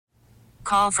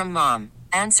Call from mom.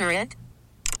 Answer it.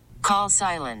 Call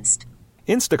silenced.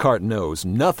 Instacart knows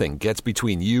nothing gets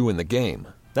between you and the game.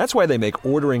 That's why they make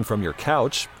ordering from your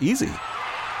couch easy.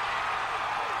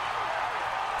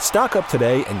 Stock up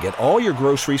today and get all your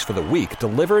groceries for the week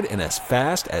delivered in as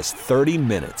fast as 30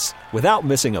 minutes without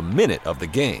missing a minute of the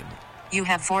game. You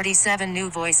have 47 new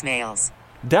voicemails.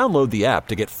 Download the app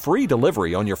to get free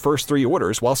delivery on your first 3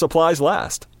 orders while supplies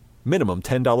last. Minimum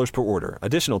 $10 per order.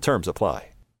 Additional terms apply.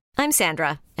 I'm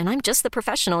Sandra, and I'm just the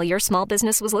professional your small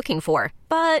business was looking for.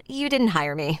 But you didn't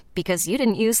hire me because you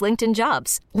didn't use LinkedIn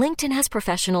Jobs. LinkedIn has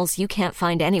professionals you can't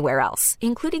find anywhere else,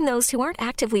 including those who aren't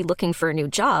actively looking for a new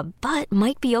job, but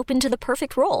might be open to the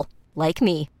perfect role, like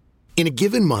me. In a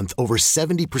given month, over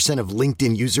 70% of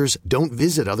LinkedIn users don't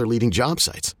visit other leading job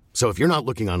sites. So if you're not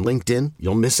looking on LinkedIn,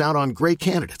 you'll miss out on great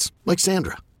candidates like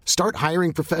Sandra. Start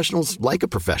hiring professionals like a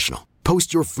professional.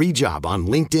 Post your free job on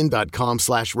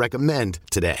linkedin.com/recommend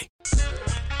today.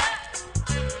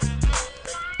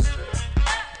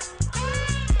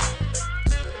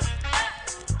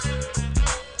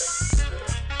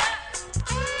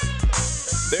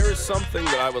 There is something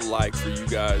that I would like for you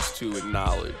guys to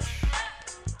acknowledge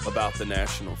about the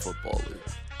National Football League.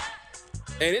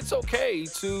 And it's okay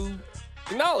to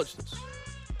acknowledge this.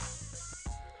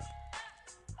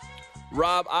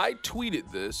 Rob, I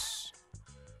tweeted this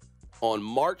on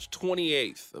March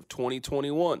 28th of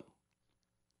 2021.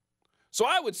 So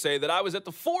I would say that I was at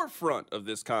the forefront of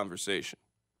this conversation.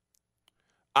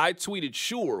 I tweeted,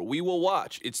 sure, we will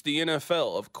watch. It's the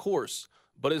NFL, of course.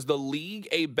 But is the league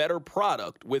a better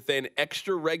product with an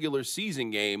extra regular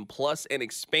season game plus an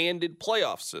expanded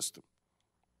playoff system?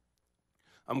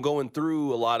 I'm going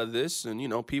through a lot of this, and,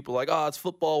 people are like, oh, it's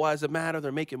football. Why does it matter?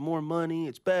 They're making more money.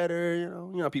 It's better.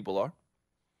 You know how people are.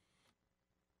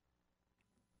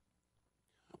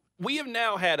 We have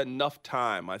now had enough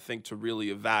time, I think, to really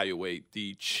evaluate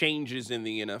the changes in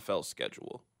the NFL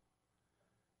schedule.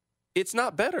 It's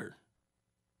not better.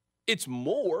 It's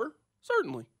more,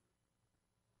 certainly.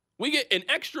 We get an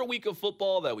extra week of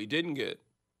football that we didn't get.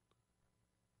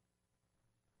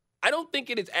 I don't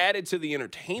think it is added to the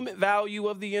entertainment value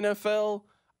of the NFL.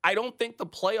 I don't think the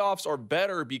playoffs are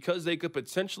better because they could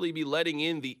potentially be letting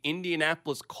in the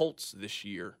Indianapolis Colts this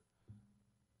year.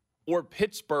 Or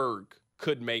Pittsburgh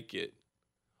could make it.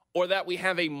 Or that we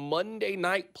have a Monday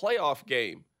night playoff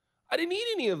game. I didn't need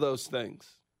any of those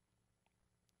things.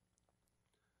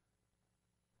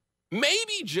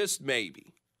 Maybe, just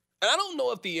maybe, and I don't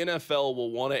know if the NFL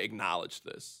will want to acknowledge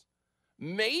this,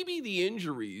 maybe the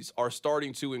injuries are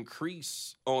starting to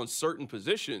increase on certain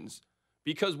positions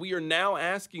because we are now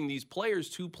asking these players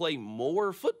to play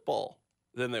more football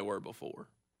than they were before.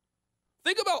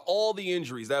 Think about all the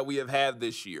injuries that we have had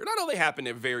this year. And I know they happened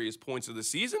at various points of the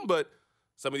season, but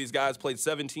some of these guys played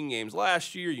 17 games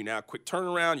last year. You now quick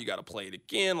turnaround. You got to play it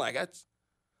again. It's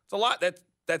a lot.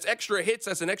 That's extra hits.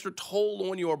 That's an extra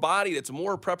toll on your body. That's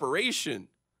more preparation.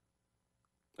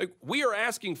 We are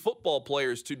asking football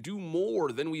players to do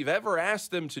more than we've ever asked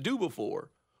them to do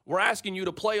before. We're asking you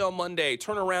to play on Monday,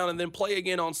 turn around, and then play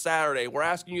again on Saturday. We're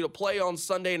asking you to play on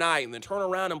Sunday night and then turn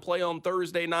around and play on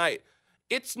Thursday night.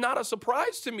 It's not a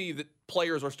surprise to me that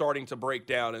players are starting to break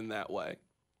down in that way.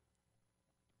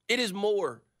 It is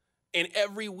more. And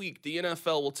every week, the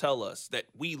NFL will tell us that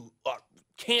we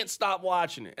can't stop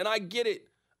watching it. And I get it.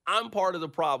 I'm part of the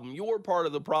problem. You're part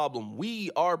of the problem.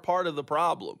 We are part of the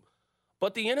problem.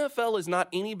 But the NFL is not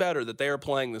any better that they are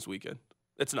playing this weekend.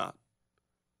 It's not.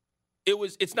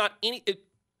 It's not any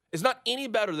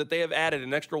better that they have added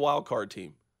an extra wild card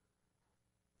team.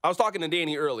 I was talking to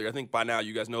Danny earlier. I think by now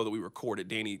you guys know that we recorded.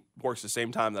 Danny works the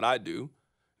same time that I do.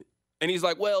 And he's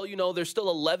like, well, there's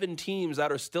still 11 teams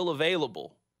that are still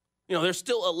available. There's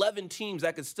still 11 teams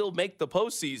that could still make the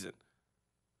postseason.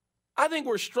 I think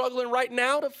we're struggling right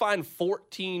now to find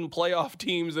 14 playoff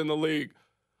teams in the league.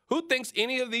 Who thinks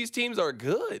any of these teams are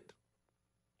good?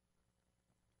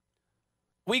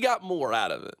 We got more out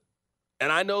of it.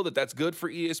 And I know that that's good for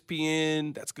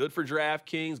ESPN, that's good for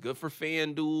DraftKings, good for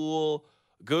FanDuel,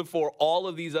 good for all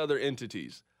of these other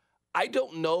entities. I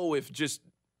don't know if just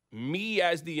me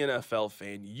as the NFL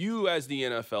fan, you as the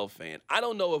NFL fan, I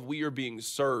don't know if we are being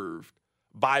served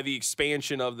by the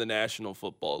expansion of the National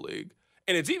Football League.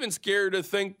 And it's even scary to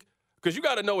think, because you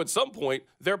got to know at some point,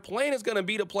 their plan is going to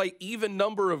be to play even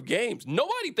number of games.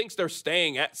 Nobody thinks they're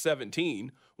staying at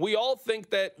 17. We all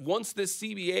think that once this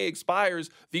CBA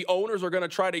expires, the owners are going to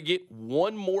try to get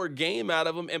one more game out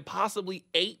of them and possibly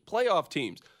 8 playoff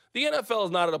teams. The NFL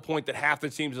is not at a point that half the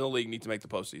teams in the league need to make the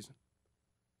postseason.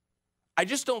 I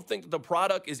just don't think that the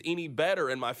product is any better,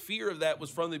 and my fear of that was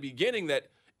from the beginning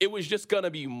that It was just going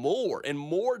to be more, and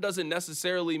more doesn't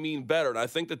necessarily mean better. And I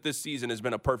think that this season has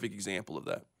been a perfect example of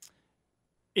that.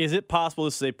 Is it possible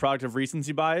this is a product of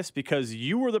recency bias? Because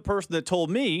you were the person that told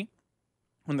me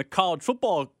when the college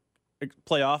football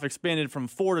playoff expanded from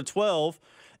 4 to 12,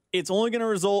 it's only going to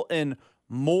result in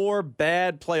more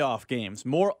bad playoff games,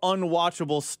 more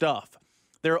unwatchable stuff.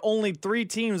 There are only 3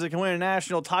 teams that can win a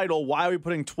national title. Why are we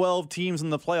putting 12 teams in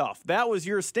the playoff? That was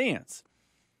your stance.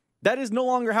 That is no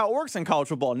longer how it works in college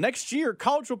football. Next year,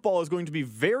 college football is going to be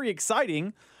very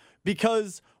exciting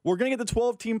because we're going to get the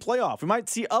 12-team playoff. We might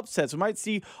see upsets. We might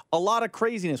see a lot of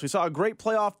craziness. We saw a great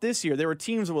playoff this year. There were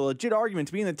teams with a legit argument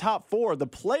to be in the top 4. The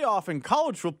playoff in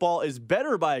college football is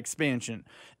better by expansion.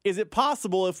 Is it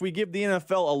possible if we give the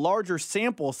NFL a larger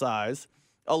sample size,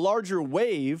 a larger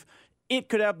wave, it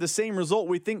could have the same result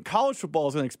we think college football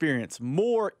is going to experience?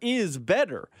 More is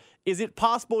better. Is it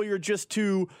possible you're just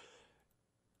too,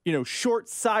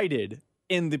 short-sighted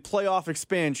in the playoff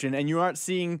expansion and you aren't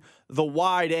seeing the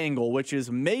wide angle, which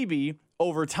is maybe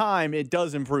over time it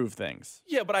does improve things?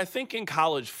 Yeah, but I think in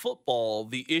college football,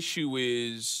 the issue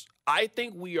is I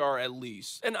think we are at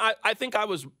least, and I think I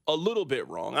was a little bit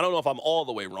wrong. I don't know if I'm all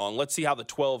the way wrong. Let's see how the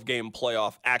 12-game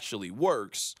playoff actually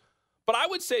works. But I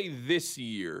would say this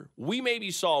year, we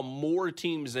maybe saw more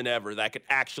teams than ever that could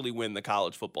actually win the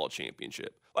college football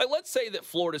championship. Like, let's say that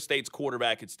Florida State's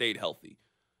quarterback had stayed healthy.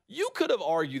 You could have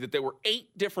argued that there were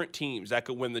 8 different teams that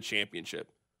could win the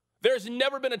championship. There's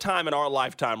never been a time in our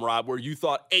lifetime, Rob, where you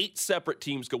thought 8 separate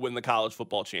teams could win the college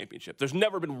football championship. There's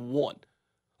never been one.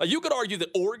 You could argue that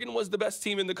Oregon was the best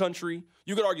team in the country.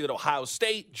 You could argue that Ohio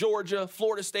State, Georgia,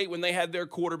 Florida State, when they had their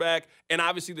quarterback, and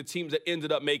obviously the teams that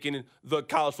ended up making the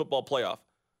college football playoff.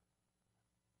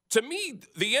 To me,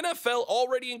 the NFL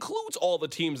already includes all the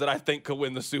teams that I think could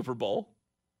win the Super Bowl.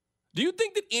 Do you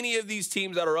think that any of these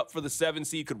teams that are up for the 7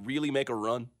 seed could really make a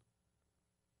run?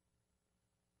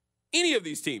 Any of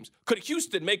these teams. Could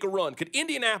Houston make a run? Could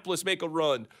Indianapolis make a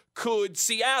run? Could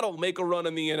Seattle make a run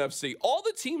in the NFC? All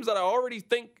the teams that I already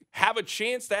think have a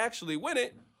chance to actually win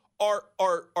it are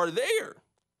there.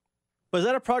 But is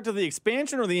that a product of the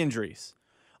expansion or the injuries?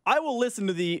 I will listen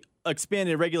to the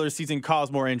expanded regular season cause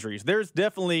more injuries. There's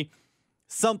definitely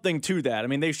something to that. I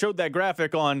mean, they showed that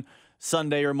graphic on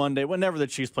Sunday or Monday, whenever the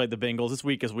Chiefs played the Bengals. This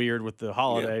week is weird with the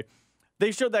holiday. Yeah.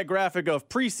 They showed that graphic of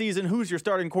preseason, who's your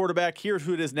starting quarterback, here's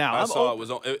who it is now.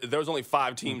 There was only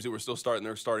 5 teams who were still starting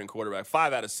their starting quarterback.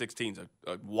 5 out of 16 is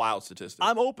a wild statistic.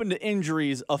 I'm open to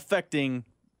injuries affecting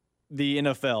the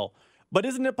NFL. But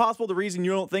isn't it possible the reason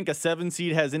you don't think a 7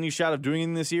 seed has any shot of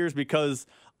doing it this year is because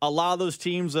a lot of those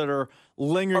teams that are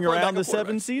lingering around the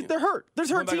 7 seed, they're hurt.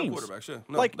 There's hurt teams. Yeah.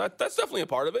 No, that's definitely a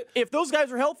part of it. If those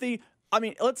guys are healthy, I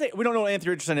mean, let's say we don't know what Anthony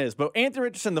Richardson is, but Anthony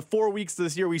Richardson, the 4 weeks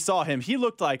this year we saw him, he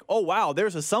looked like, oh, wow,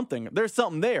 there's something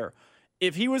there.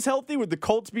 If he was healthy, would the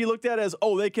Colts be looked at as,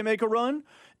 oh, they can make a run?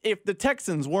 If the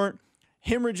Texans weren't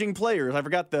hemorrhaging players, I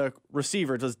forgot the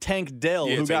receiver, it was Tank Dell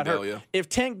who got hurt. Yeah. If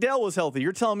Tank Dell was healthy,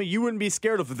 you're telling me you wouldn't be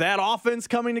scared of that offense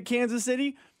coming to Kansas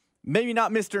City? Maybe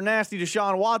not Mr. Nasty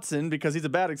Deshaun Watson because he's a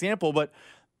bad example, but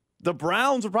the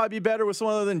Browns would probably be better with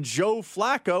someone other than Joe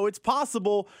Flacco. It's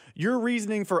possible your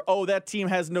reasoning for, oh, that team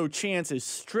has no chance is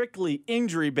strictly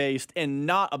injury-based and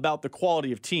not about the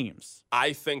quality of teams.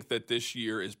 I think that this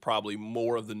year is probably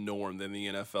more of the norm than the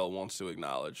NFL wants to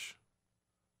acknowledge.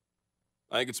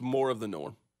 I think it's more of the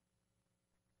norm.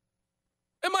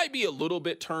 It might be a little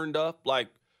bit turned up. Like,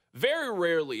 very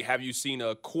rarely have you seen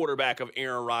a quarterback of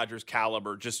Aaron Rodgers'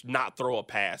 caliber just not throw a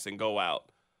pass and go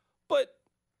out. But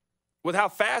with how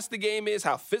fast the game is,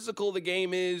 how physical the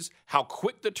game is, how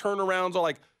quick the turnarounds are,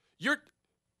 like,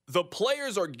 the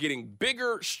players are getting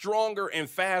bigger, stronger, and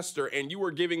faster, and you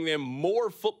are giving them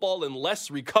more football and less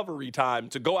recovery time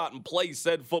to go out and play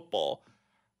said football.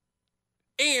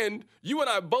 And you and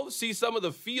I both see some of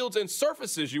the fields and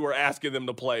surfaces you are asking them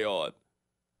to play on.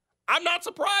 I'm not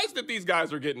surprised that these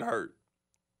guys are getting hurt.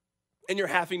 And you're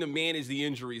having to manage the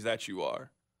injuries that you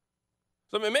are.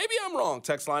 So, I mean, maybe I'm wrong.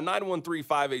 Text line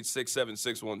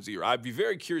 913-586-7610. I'd be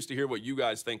very curious to hear what you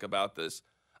guys think about this.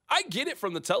 I get it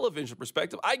from the television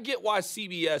perspective. I get why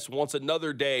CBS wants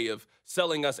another day of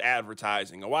selling us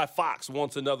advertising or why Fox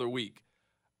wants another week.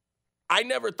 I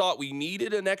never thought we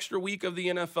needed an extra week of the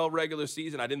NFL regular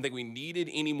season. I didn't think we needed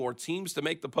any more teams to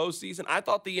make the postseason. I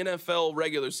thought the NFL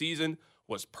regular season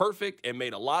was perfect and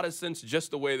made a lot of sense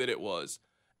just the way that it was.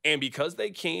 And because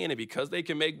they can and because they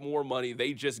can make more money,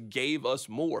 they just gave us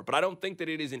more. But I don't think that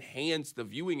it has enhanced the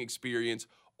viewing experience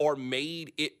or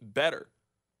made it better.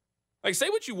 Like, say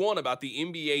what you want about the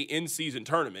NBA in-season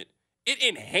tournament. It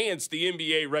enhanced the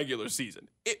NBA regular season.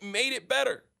 It made it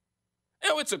better. You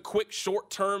know, it's a quick,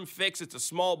 short-term fix. It's a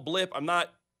small blip. I'm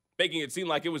not making it seem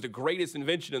like it was the greatest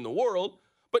invention in the world.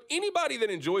 But anybody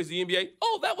that enjoys the NBA,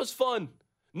 oh, that was fun.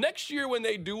 Next year when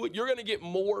they do it, you're going to get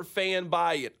more fan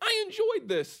buy-in. I enjoyed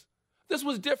this. This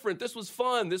was different. This was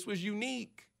fun. This was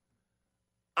unique.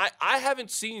 I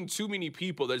haven't seen too many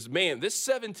people that's, man, this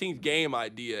 17th game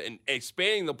idea and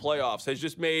expanding the playoffs has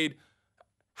just made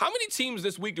 – how many teams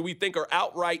this week do we think are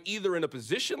outright either in a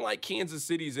position like Kansas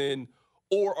City's in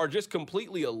or are just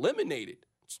completely eliminated?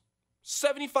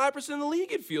 75% of the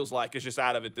league, it feels like, is just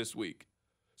out of it this week.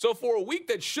 So for a week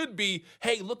that should be,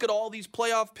 hey, look at all these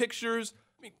playoff pictures,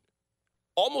 I mean,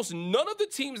 almost none of the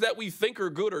teams that we think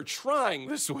are good are trying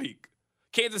this week.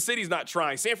 Kansas City's not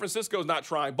trying. San Francisco's not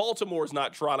trying. Baltimore's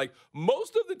not trying. Like,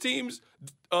 most of the teams,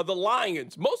 the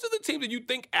Lions, most of the teams that you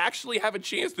think actually have a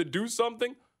chance to do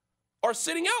something are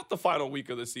sitting out the final week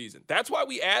of the season. That's why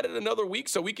we added another week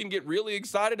so we can get really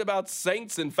excited about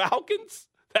Saints and Falcons.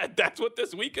 That's what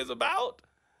this week is about.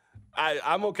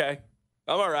 I'm okay.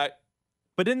 I'm all right.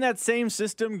 But didn't that same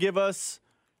system give us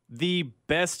the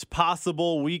best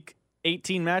possible week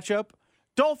 18 matchup?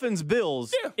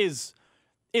 Dolphins-Bills is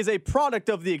a product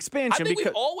of the expansion. I think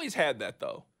we've always had that,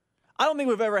 though. I don't think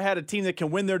we've ever had a team that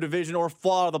can win their division or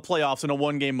fall out of the playoffs in a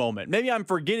one-game moment. Maybe I'm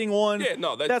forgetting one. Yeah,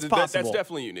 no, that's possible. That's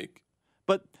definitely unique.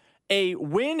 But a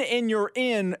win and you're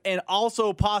in, and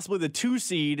also possibly the 2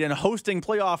 seed and hosting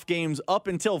playoff games up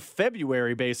until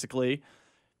February, basically,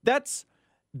 that's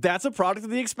a product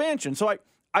of the expansion. So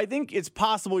I think it's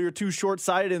possible you're too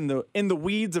short-sighted in the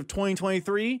weeds of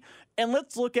 2023, and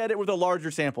let's look at it with a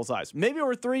larger sample size. Maybe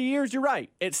over 3 years, you're right.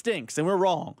 It stinks, and we're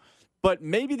wrong. But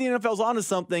maybe the NFL's onto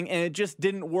something, and it just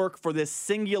didn't work for this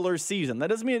singular season. That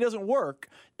doesn't mean it doesn't work.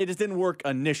 It just didn't work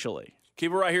initially.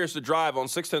 Keep it right here. It's The Drive on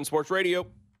 610 Sports Radio.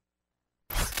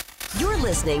 You're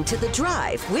listening to The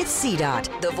Drive with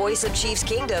CDOT. The voice of Chiefs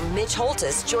Kingdom, Mitch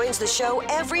Holtis, joins the show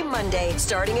every Monday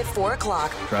starting at 4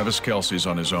 o'clock. Travis Kelce's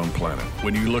on his own planet.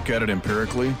 When you look at it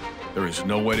empirically, there is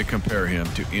no way to compare him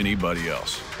to anybody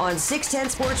else. On 610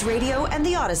 Sports Radio and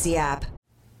the Odyssey app.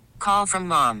 Call from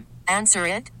mom. Answer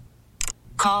it.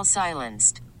 Call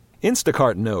silenced.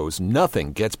 Instacart knows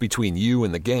nothing gets between you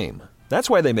and the game. That's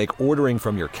why they make ordering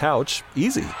from your couch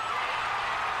easy.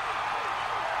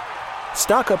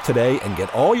 Stock up today and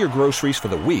get all your groceries for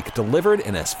the week delivered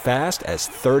in as fast as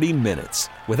 30 minutes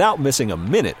without missing a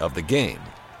minute of the game.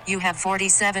 You have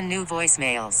 47 new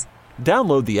voicemails.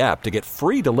 Download the app to get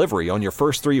free delivery on your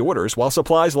first 3 orders while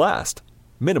supplies last.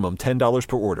 Minimum $10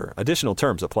 per order. Additional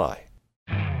terms apply.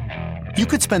 You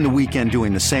could spend the weekend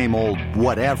doing the same old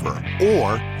whatever,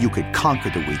 or you could conquer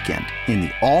the weekend in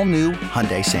the all-new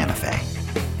Hyundai Santa Fe.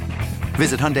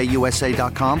 Visit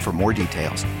HyundaiUSA.com for more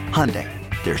details. Hyundai.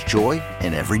 There's joy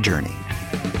in every journey.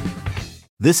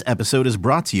 This episode is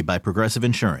brought to you by Progressive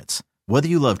Insurance. Whether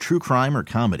you love true crime or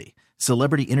comedy,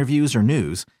 celebrity interviews or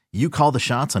news, you call the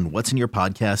shots on what's in your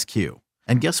podcast queue.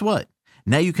 And guess what?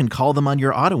 Now you can call them on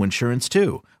your auto insurance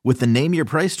too with the Name Your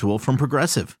Price tool from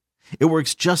Progressive. It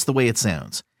works just the way it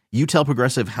sounds. You tell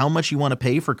Progressive how much you want to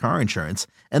pay for car insurance,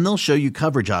 and they'll show you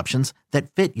coverage options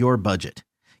that fit your budget.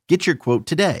 Get your quote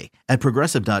today at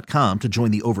Progressive.com to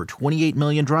join the over 28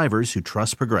 million drivers who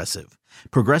trust Progressive.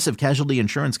 Progressive Casualty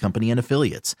Insurance Company and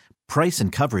Affiliates. Price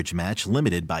and coverage match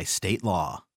limited by state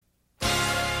law.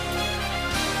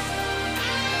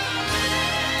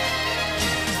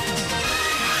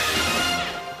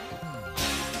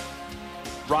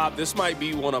 Rob, this might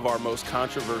be one of our most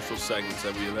controversial segments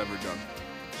that we have ever done.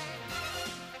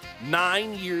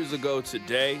 9 years ago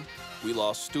today, we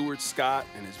lost Stuart Scott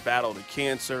in his battle to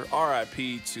cancer.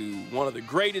 RIP to one of the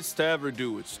greatest to ever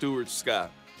do it, Stuart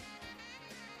Scott.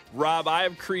 Rob, I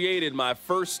have created my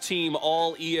first team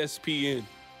all ESPN.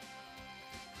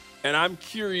 And I'm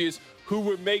curious who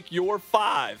would make your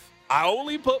 5. I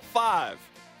only put 5.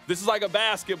 This is like a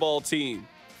basketball team.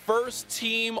 First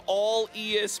team all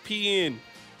ESPN.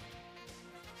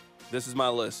 This is my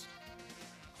list.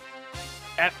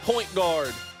 At point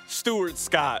guard, Stuart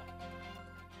Scott.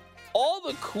 All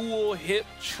the cool, hip,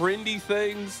 trendy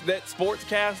things that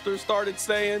sportscasters started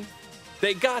saying,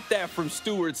 they got that from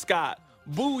Stuart Scott.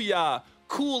 Booyah,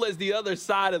 cool as the other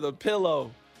side of the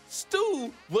pillow.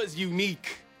 Stu was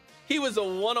unique. He was a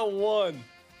one-on-one.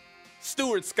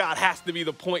 Stuart Scott has to be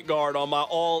the point guard on my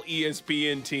all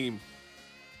ESPN team.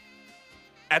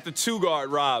 At the 2 guard,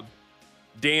 Rob,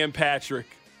 Dan Patrick.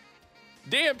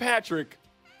 Dan Patrick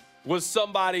was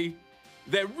somebody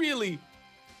that really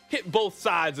hit both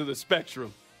sides of the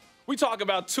spectrum. We talk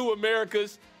about 2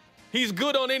 Americas. He's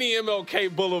good on any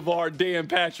MLK Boulevard, Dan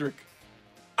Patrick.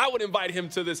 I would invite him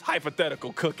to this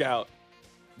hypothetical cookout.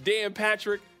 Dan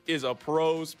Patrick is a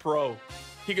pro's pro.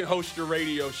 He can host your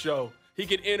radio show. He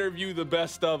can interview the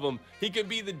best of them. He can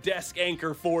be the desk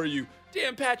anchor for you.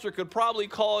 Dan Patrick could probably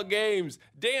call games.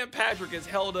 Dan Patrick has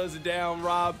held us down,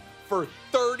 Rob, for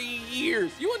 30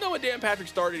 years. You want to know when Dan Patrick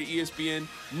started at ESPN?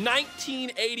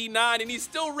 1989, and he's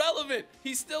still relevant.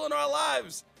 He's still in our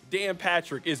lives. Dan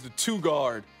Patrick is the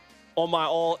two-guard on my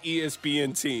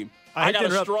all-ESPN team. I got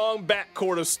a strong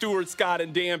backcourt of Stuart Scott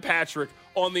and Dan Patrick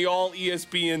on the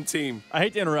all-ESPN team. I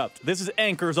hate to interrupt. This is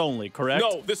anchors only, correct?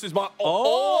 No, this is my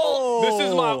all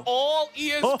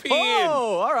ESPN.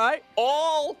 Oh, all right.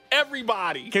 All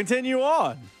everybody. Continue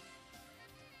on.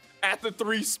 At the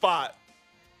 3 spot,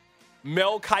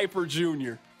 Mel Kiper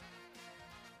Jr.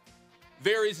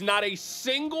 There is not a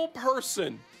single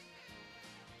person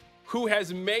who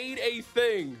has made a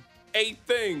thing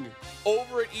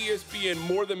over at ESPN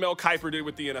more than Mel Kiper did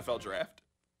with the NFL draft.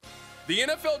 The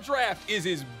NFL draft is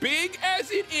as big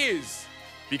as it is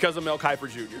because of Mel Kiper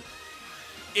Jr.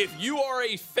 If you are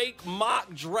a fake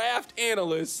mock draft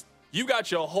analyst, you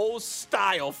got your whole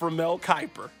style from Mel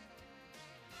Kiper.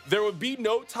 There would be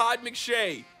no Todd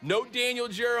McShay, no Daniel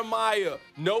Jeremiah,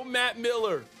 no Matt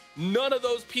Miller, none of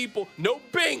those people, no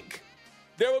Bink.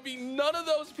 There would be none of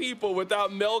those people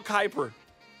without Mel Kiper.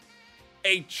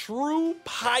 A true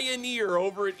pioneer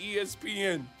over at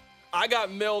ESPN. I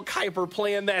got Mel Kiper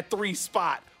playing that 3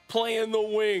 spot, playing the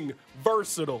wing,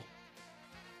 versatile.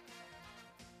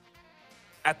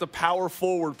 At the power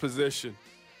forward position,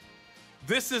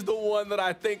 this is the one that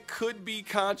I think could be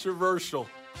controversial.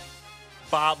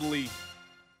 Bob Lee.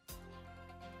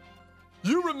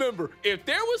 You remember, if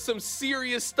there was some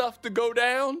serious stuff to go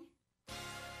down,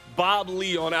 Bob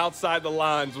Lee on outside the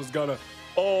lines was gonna,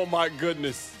 oh my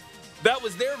goodness. That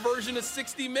was their version of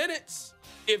 60 Minutes.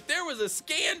 If there was a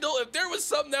scandal, if there was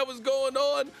something that was going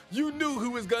on, you knew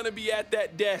who was going to be at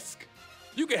that desk.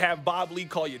 You could have Bob Lee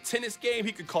call you tennis game.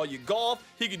 He could call you golf.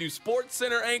 He could do Sports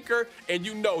Center anchor, and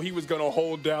you know he was going to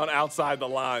hold down outside the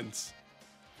lines.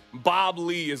 Bob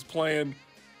Lee is playing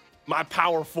my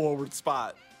power forward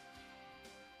spot.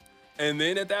 And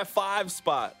then at that 5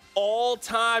 spot,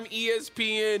 all-time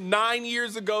ESPN, 9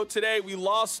 years ago today, we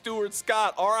lost Stuart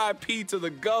Scott. RIP to the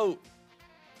GOAT.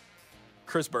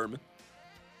 Chris Berman.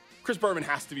 Chris Berman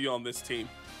has to be on this team.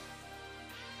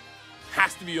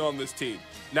 Has to be on this team.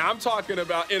 Now, I'm talking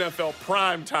about NFL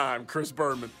primetime Chris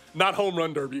Berman, not home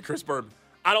run derby Chris Berman.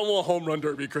 I don't want home run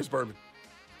derby Chris Berman.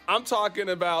 I'm talking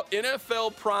about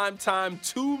NFL primetime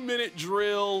 2-minute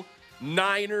drill,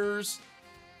 Niners,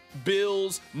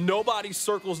 Bills. Nobody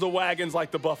circles the wagons like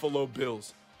the Buffalo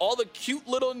Bills. All the cute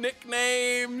little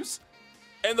nicknames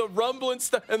and the rumbling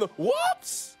stuff and the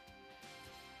whoops.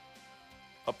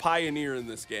 A pioneer in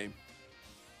this game.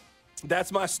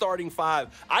 That's my starting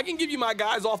 5. I can give you my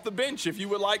guys off the bench if you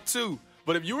would like to.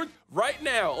 But if you were right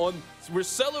now we're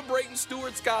celebrating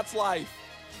Stuart Scott's life.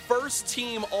 First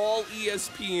team all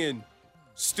ESPN.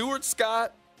 Stuart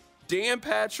Scott, Dan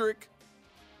Patrick,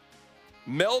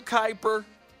 Mel Kiper,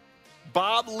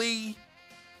 Bob Lee,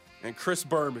 and Chris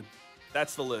Berman.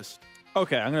 That's the list.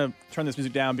 Okay, I'm going to turn this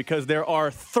music down because there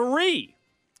are 3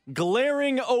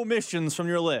 glaring omissions from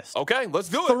your list. Okay, let's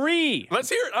do it. 3. Let's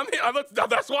hear it. I'm here.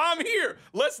 That's why I'm here.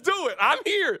 Let's do it. I'm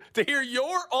here to hear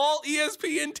your all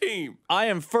ESPN team. I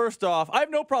am first off. I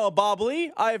have no problem with Bob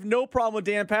Lee. I have no problem with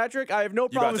Dan Patrick. I have no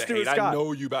problem with Stuart Scott. I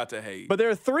know you about to hate. But there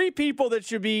are 3 people that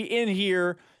should be in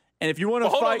here. And if you want to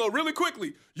hold fight, on, though, really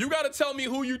quickly, you got to tell me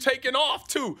who you taking off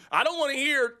too. I don't want to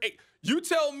hear. You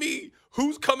tell me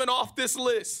who's coming off this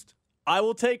list. I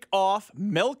will take off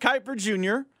Mel Kiper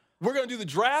Jr. We're going to do the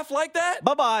draft like that?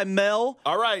 Bye-bye, Mel.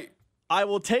 All right. I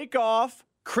will take off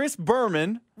Chris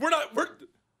Berman. He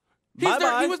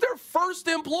was their first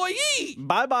employee.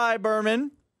 Bye-bye,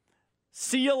 Berman.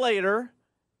 See you later.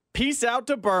 Peace out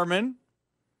to Berman.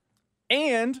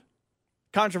 And,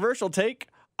 controversial take,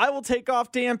 I will take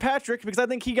off Dan Patrick because I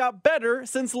think he got better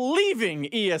since leaving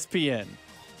ESPN.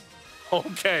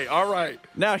 Okay, all right.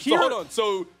 Now here, so hold on.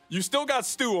 So you still got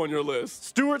Stu on your list.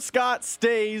 Stuart Scott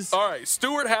stays. All right,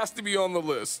 Stuart has to be on the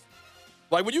list.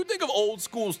 Like when you think of old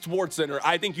school Sports Center,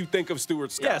 I think you think of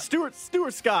Stuart Scott. Yeah,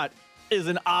 Stuart Scott is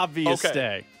an obvious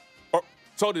stay.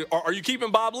 So are you keeping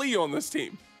Bob Lee on this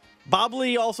team? Bob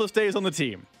Lee also stays on the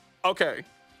team. Okay.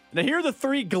 Now here are the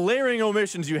 3 glaring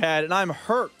omissions you had, and I'm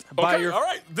hurt by your. All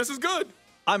right, this is good.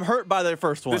 I'm hurt by the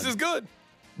first one. This is good.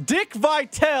 Dick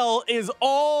Vitale is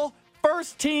all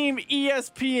first team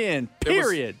ESPN.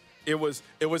 Period. It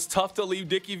was tough to leave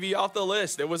Dickie V off the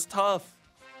list. It was tough.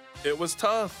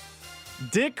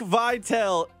 Dick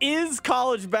Vitale is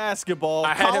college basketball.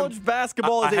 College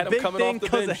basketball is a big thing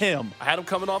because of him. I had him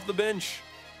coming off the bench.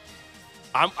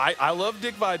 I love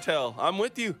Dick Vitale. I'm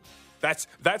with you. That's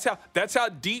how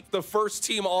deep the first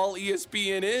team all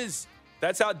ESPN is.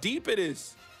 That's how deep it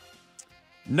is.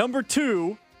 Number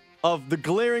 2 of the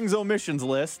glaring omissions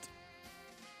list,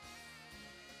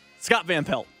 Scott Van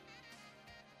Pelt.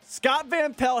 Scott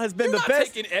Van Pelt has been You're the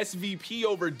best. Taking SVP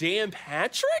over Dan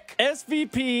Patrick?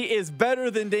 SVP is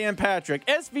better than Dan Patrick.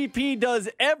 SVP does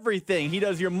everything. He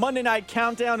does your Monday Night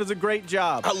Countdown, does a great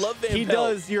job. I love Van Pelt. He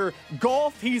does your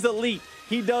golf, he's elite.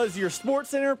 He does your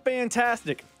SportsCenter,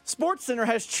 fantastic. SportsCenter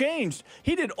has changed.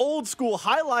 He did old school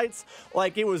highlights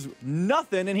like it was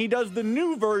nothing, and he does the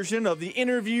new version of the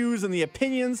interviews and the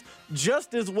opinions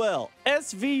just as well.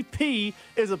 SVP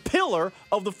is a pillar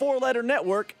of the 4-letter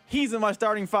network. He's in my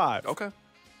starting 5. Okay.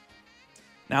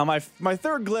 Now, my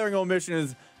third glaring omission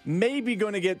is maybe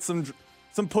going to get some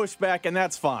pushback, and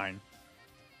that's fine.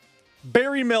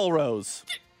 Barry Melrose.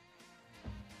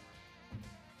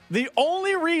 The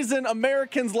only reason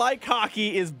Americans like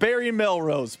hockey is Barry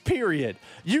Melrose, period.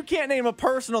 You can't name a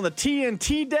person on the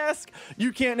TNT desk.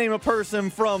 You can't name a person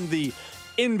from the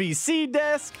NBC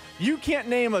desk. You can't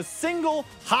name a single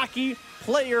hockey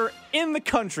player in the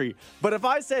country. But if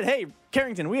I said, hey,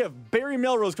 Carrington, we have Barry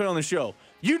Melrose coming on the show,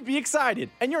 you'd be excited,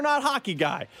 and you're not a hockey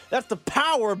guy. That's the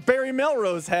power Barry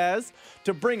Melrose has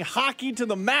to bring hockey to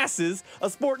the masses, a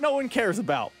sport no one cares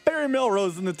about. Barry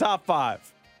Melrose in the top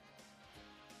 5.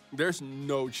 There's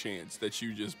no chance that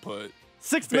you just put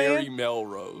Sixth Barry man,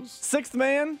 Melrose. 6th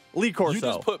man, Lee Corso. You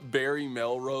just put Barry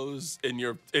Melrose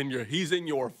he's in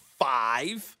your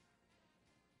 5.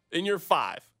 In your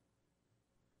 5.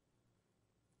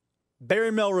 Barry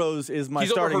Melrose is my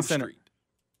He's starting over Herb center. Street.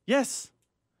 Yes.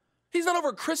 He's not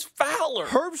over Chris Fowler.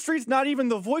 Herb Street's not even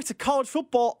the voice of college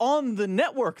football on the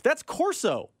network. That's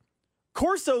Corso.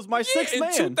 Corso's my 6th man.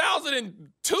 In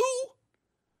 2002?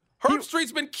 Herb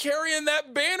Street's been carrying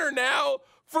that banner now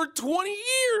for 20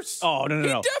 years. Oh, no. He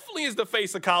definitely is the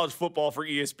face of college football for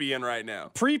ESPN right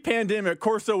now. Pre-pandemic,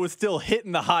 Corso was still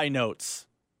hitting the high notes.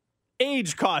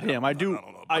 Age caught him. I don't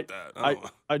know about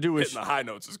that. I do wish hitting the high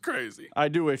notes is crazy. I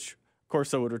do wish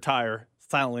Corso would retire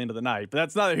silently into the night, but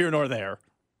that's neither here nor there.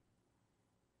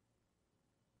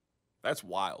 That's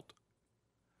wild.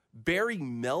 Barry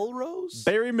Melrose?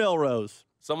 Barry Melrose.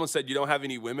 Someone said you don't have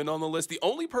any women on the list. The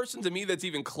only person to me that's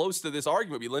even close to this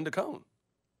argument would be Linda Cohn.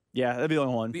 Yeah, that'd be the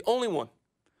only one. The only one.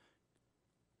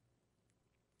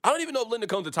 I don't even know if Linda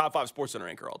Cohn's a top 5 SportsCenter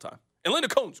anchor all time. And Linda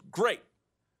Cohn's great.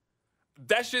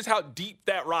 That's just how deep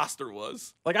that roster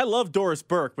was. Like, I love Doris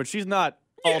Burke, but she's not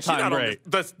all-time great.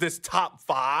 This top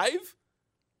 5?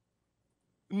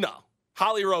 No.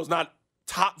 Holly Rowe's not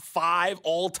top 5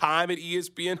 all-time at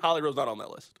ESPN. Holly Rowe's not on that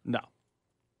list. No.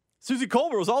 Susie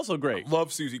Colbert was also great.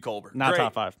 Love Susie Colbert. Not great.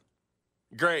 top 5.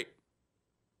 Great.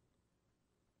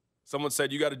 Someone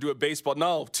said you got to do it baseball.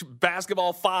 No.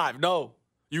 Basketball 5. No.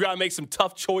 You got to make some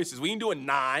tough choices. We ain't doing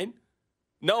 9.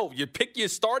 No. You pick your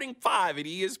starting 5 at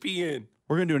ESPN.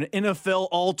 We're going to do an NFL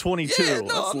All-22. Yeah, no,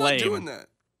 That's I'm lame. not doing that.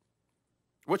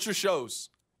 What's your shows?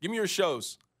 Give me your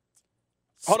shows.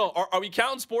 Hold on. Are we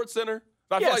counting SportsCenter?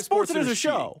 I feel like SportsCenter's a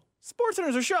show.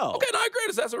 SportsCenter's a show. Okay, no, I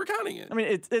agree. That's what we're counting it. I mean,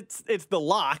 it's the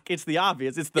lock. It's the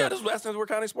obvious. It's the that's what we're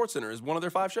counting SportsCenter is one of their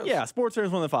 5 shows. Yeah, SportsCenter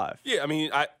is one of the 5. Yeah, I mean,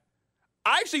 I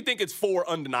actually think it's 4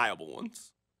 undeniable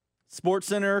ones.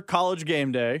 SportsCenter, College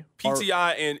Game Day,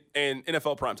 PTI, and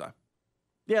NFL Primetime.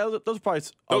 Yeah, those are probably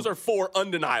those are 4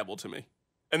 undeniable to me.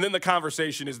 And then the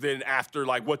conversation is then after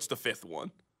like, what's the 5th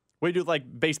one? We do like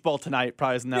Baseball Tonight,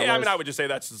 probably isn't that Yeah, list. I mean, I would just say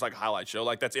that's just like a highlight show.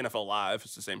 Like that's NFL Live.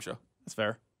 It's the same show. That's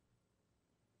fair.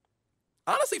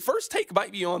 Honestly, First Take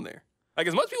might be on there. Like,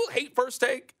 as much people hate First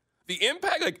Take, the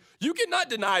impact, like, you cannot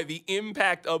deny the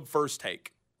impact of First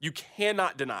Take. You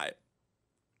cannot deny it.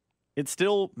 It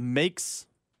still makes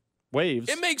waves.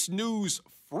 It makes news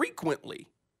frequently.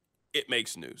 It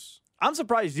makes news. I'm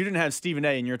surprised you didn't have Stephen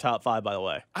A. in your top 5, by the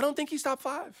way. I don't think he's top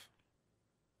 5.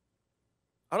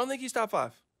 I don't think he's top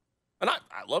 5. And I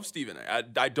love Stephen A.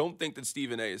 I don't think that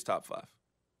Stephen A. is top 5.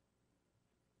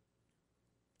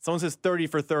 Someone says 30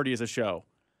 for 30 is a show.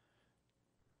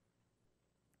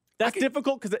 That's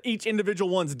difficult because each individual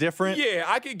one's different. Yeah,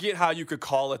 I could get how you could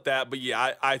call it that, but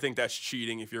yeah, I think that's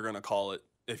cheating if you're gonna call it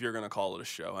a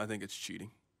show. I think it's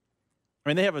cheating. I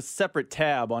mean, they have a separate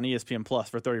tab on ESPN Plus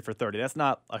for 30 for 30. That's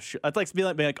not a show. That's like being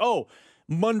like, oh,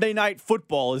 Monday Night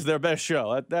Football is their best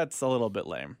show. That's a little bit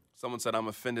lame. Someone said, I'm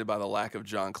offended by the lack of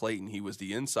John Clayton. He was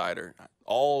the insider.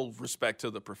 All respect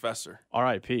to the professor.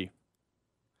 R.I.P.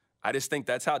 I just think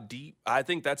that's how deep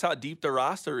the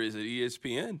roster is at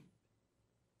ESPN.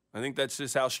 I think that's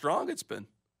just how strong it's been.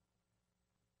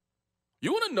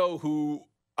 You want to know who,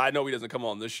 I know he doesn't come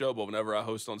on this show, but whenever I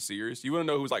host on Sirius, you want to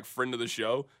know who's like friend of the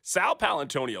show? Sal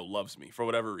Palantonio loves me for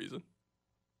whatever reason.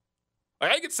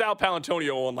 Like, I get Sal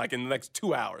Palantonio on, like, in the next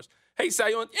 2 hours. Hey, Sal,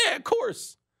 you on? Yeah, of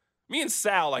course. Me and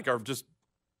Sal, like, are just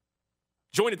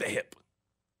joined at the hip.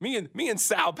 Me and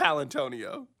Sal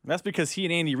Palantonio. That's because he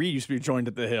and Andy Reid used to be joined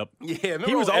at the hip. Yeah,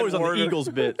 he was always on the Eagles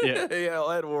bit. Yeah,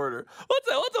 Ed Warder.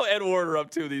 What's Ed Warder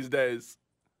up to these days?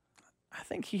 I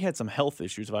think he had some health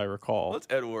issues, if I recall. What's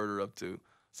Ed Warder up to?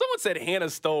 Someone said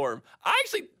Hannah Storm. I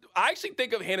actually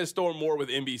think of Hannah Storm more with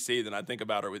NBC than I think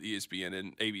about her with ESPN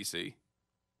and ABC.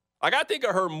 Like, I think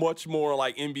of her much more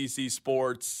like NBC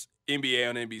Sports, NBA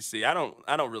on NBC. I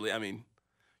don't really. I mean,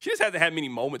 she just hasn't had many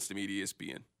moments to me at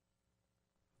ESPN.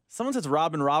 Someone says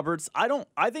Robin Roberts.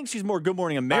 I think she's more Good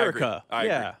Morning America. I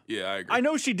agree. Yeah, I agree. I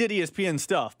know she did ESPN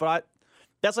stuff, but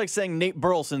that's like saying Nate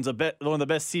Burleson's one of the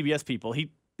best CBS people. He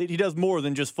does more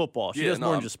than just football. She does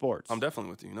more than just sports. I'm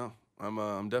definitely with you. No,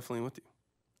 I'm definitely with you.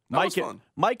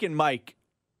 Mike and Mike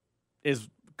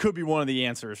could be one of the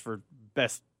answers for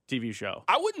best TV show.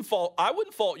 I wouldn't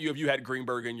fault you if you had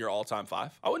Greenberg in your all-time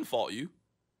 5. I wouldn't fault you.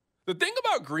 The thing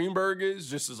about Greenberg is,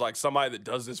 just as like somebody that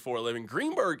does this for a living,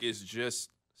 Greenberg is just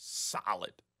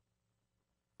solid.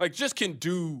 Like, just can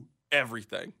do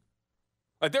everything.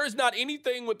 Like, there is not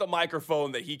anything with the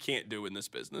microphone that he can't do in this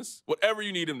business. Whatever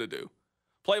you need him to do.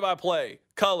 Play-by-play,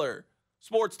 color,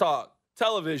 sports talk,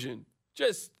 television,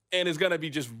 and is going to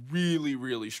be just really,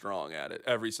 really strong at it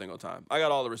every single time. I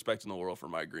got all the respect in the world for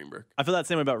Mike Greenberg. I feel that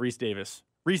same way about Reese Davis.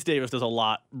 Reese Davis does a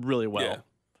lot really well. Yeah.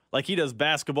 Like, he does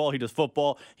basketball, he does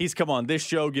football. He's come on this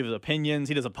show, gives opinions.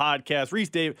 He does a podcast. Reese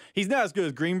Davis, he's not as good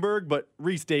as Greenberg, but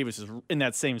Reese Davis is in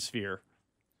that same sphere.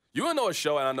 You want to know a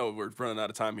show, and I know we're running out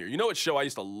of time here. You know what show I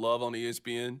used to love on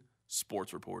ESPN?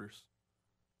 Sports Reporters.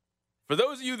 For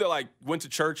those of you that, like, went to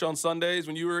church on Sundays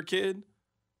when you were a kid,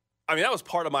 I mean, that was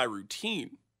part of my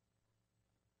routine.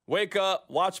 Wake up,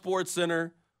 watch Sports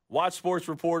Center, watch Sports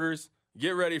Reporters,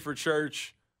 get ready for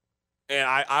church. And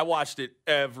I watched it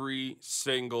every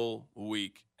single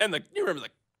week. And you remember the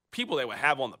people they would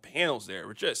have on the panels there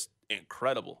were just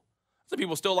incredible. Some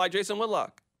people still like Jason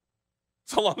Whitlock.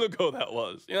 So long ago that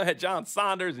was. You know, I had John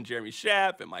Saunders and Jeremy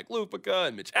Schaap and Mike Lupica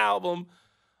and Mitch Albom.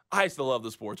 I used to love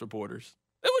the Sports Reporters.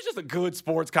 It was just a good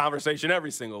sports conversation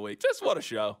every single week. Just what a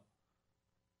show.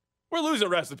 We're losing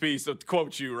recipes, to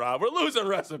quote you, Rob. We're losing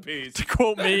recipes. To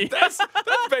quote me. That's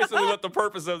basically what the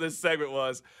purpose of this segment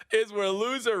was, is we're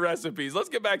losing recipes. Let's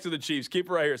get back to the Chiefs. Keep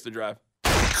it right here. It's The Drive.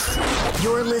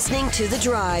 You're listening to The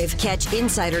Drive. Catch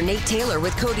insider Nate Taylor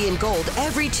with Cody and Gold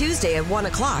every Tuesday at 1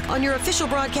 o'clock on your official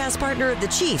broadcast partner of the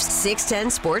Chiefs, 610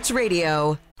 Sports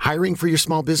Radio. Hiring for your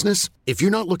small business? If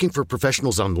you're not looking for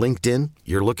professionals on LinkedIn,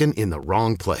 you're looking in the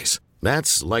wrong place.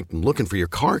 That's like looking for your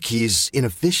car keys in a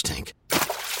fish tank.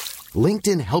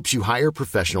 LinkedIn helps you hire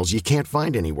professionals you can't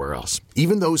find anywhere else,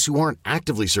 even those who aren't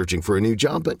actively searching for a new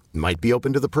job but might be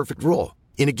open to the perfect role.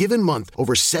 In a given month,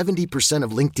 over 70%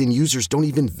 of LinkedIn users don't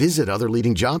even visit other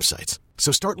leading job sites.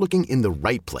 So start looking in the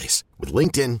right place. With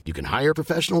LinkedIn, you can hire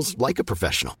professionals like a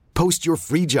professional. Post your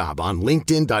free job on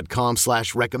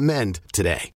linkedin.com/recommend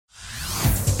today.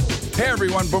 Hey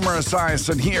everyone, Boomer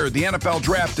Esiason here. The NFL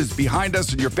Draft is behind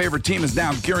us and your favorite team is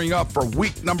now gearing up for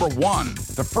week number 1.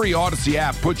 The free Odyssey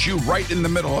app puts you right in the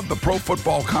middle of the pro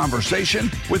football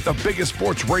conversation with the biggest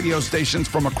sports radio stations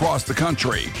from across the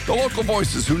country. The local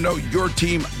voices who know your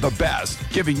team the best,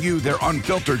 giving you their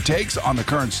unfiltered takes on the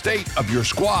current state of your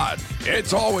squad.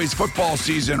 It's always football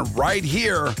season right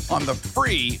here on the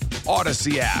free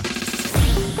Odyssey app.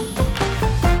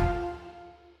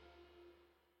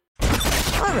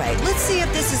 All right, let's see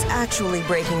if this is actually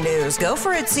breaking news. Go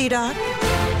for it, C-Dot.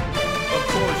 Of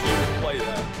course you would play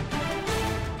that.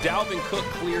 Dalvin Cook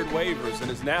cleared waivers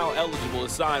and is now eligible to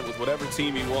sign with whatever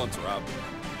team he wants, Rob.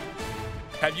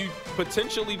 Have you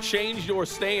potentially changed your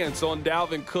stance on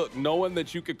Dalvin Cook, knowing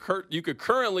that you could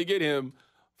currently get him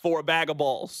for a bag of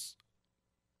balls?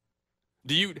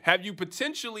 Have you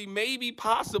potentially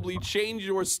possibly changed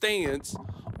your stance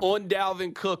on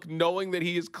Dalvin Cook, knowing that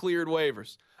he has cleared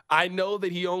waivers? I know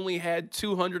that he only had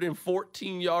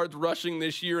 214 yards rushing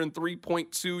this year and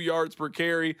 3.2 yards per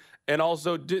carry, and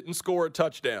also didn't score a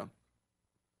touchdown.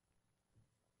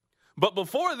 But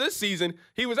before this season,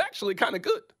 he was actually kind of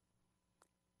good.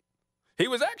 He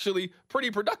was actually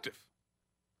pretty productive.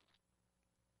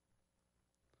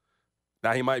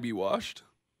 Now he might be washed.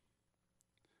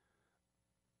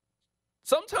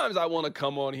 Sometimes I want to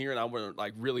come on here and I want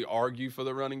to really argue for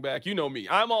the running back. You know me.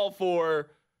 I'm all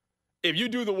for, if you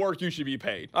do the work, you should be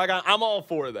paid. I'm all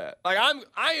for that. I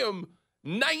am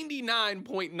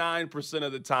 99.9%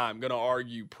 of the time going to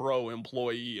argue pro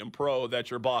employee and pro that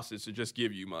your bosses should just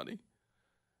give you money.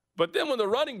 But then when the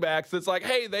running backs, it's like,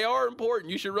 hey, they are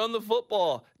important. You should run the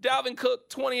football. Dalvin Cook,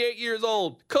 28 years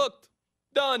old, cooked,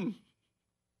 done.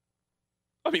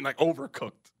 I mean, like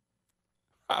overcooked.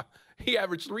 He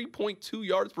averaged 3.2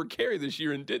 yards per carry this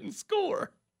year and didn't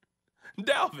score.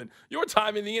 Dalvin, your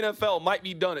time in the NFL might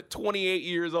be done at 28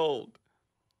 years old.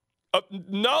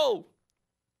 No.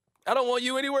 I don't want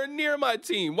you anywhere near my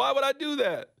team. Why would I do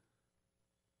that?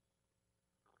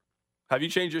 Have you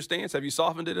changed your stance? Have you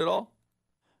softened it at all?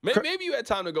 Maybe you had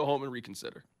time to go home and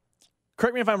reconsider.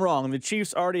 Correct me if I'm wrong. The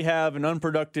Chiefs already have an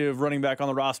unproductive running back on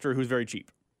the roster who's very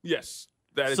cheap. Yes.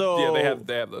 They have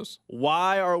those.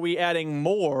 Why are we adding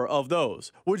more of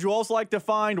those? Would you also like to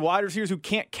find wide receivers who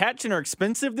can't catch and are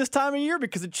expensive this time of year?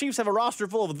 Because the Chiefs have a roster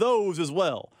full of those as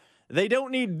well. They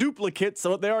don't need duplicates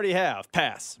of what they already have.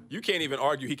 Pass. You can't even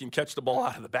argue he can catch the ball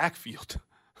out of the backfield.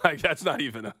 Like, that's not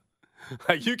even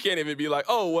like, you can't even be like,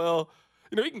 oh, well,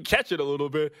 he can catch it a little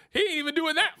bit. He ain't even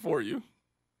doing that for you.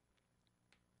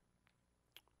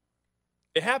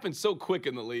 It happens so quick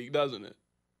in the league, doesn't it?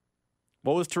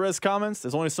 What was Terez's comments?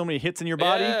 There's only so many hits in your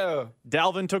body. Yeah.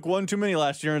 Dalvin took one too many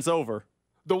last year, and it's over.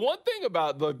 The one thing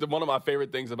about one of my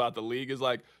favorite things about the league is,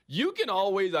 like, you can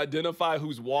always identify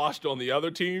who's washed on the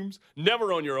other teams,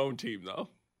 never on your own team, though.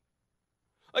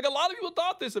 Like, a lot of people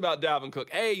thought this about Dalvin Cook.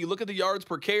 Hey, you look at the yards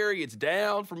per carry, it's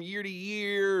down from year to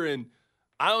year, and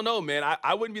I don't know, man.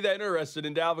 I wouldn't be that interested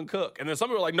in Dalvin Cook. And then some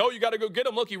people are like, no, you got to go get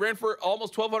him. Look, he ran for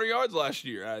almost 1,200 yards last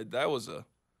year. That was a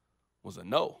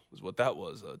no, is what that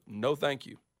was. A no, thank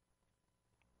you.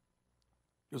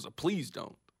 It was a please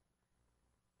don't.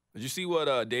 Did you see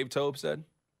what Dave Toub said?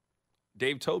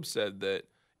 Dave Toub said that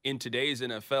in today's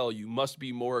NFL, you must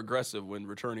be more aggressive when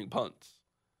returning punts.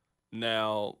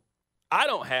 Now, I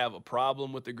don't have a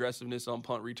problem with aggressiveness on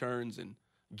punt returns, and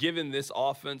given this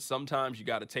offense, sometimes you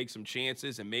got to take some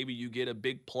chances, and maybe you get a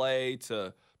big play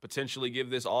to potentially give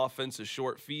this offense a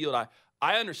short field.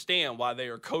 I understand why they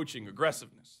are coaching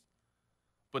aggressiveness.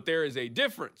 But there is a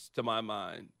difference, to my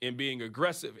mind, in being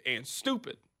aggressive and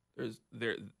stupid.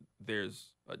 There's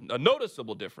a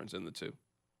noticeable difference in the two.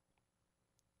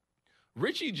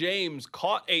 Richie James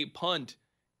caught a punt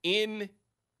in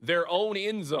their own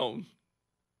end zone.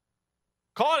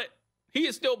 Caught it. He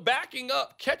is still backing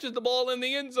up, catches the ball in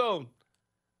the end zone.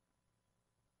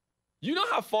 You know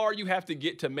how far you have to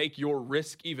get to make your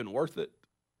risk even worth it?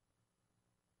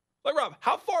 Like, Rob,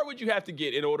 how far would you have to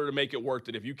get in order to make it worth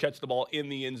it if you catch the ball in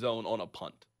the end zone on a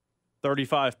punt?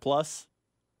 35 plus.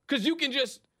 Because you can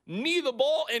just knee the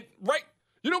ball and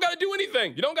you don't got to do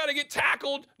anything. You don't got to get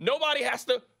tackled. Nobody has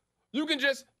to. You can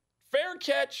just fair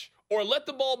catch or let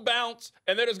the ball bounce,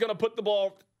 and they're just going to put the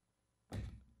ball.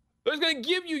 They're just going to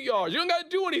give you yards. You don't got to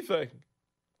do anything.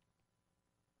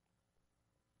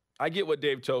 I get what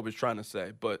Dave Toub is trying to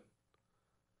say, but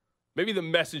maybe the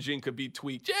messaging could be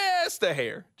tweaked just a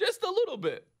hair, just a little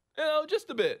bit, just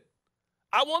a bit.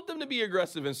 I want them to be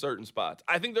aggressive in certain spots.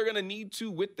 I think they're going to need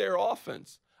to with their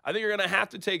offense. I think you're going to have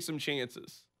to take some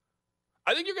chances.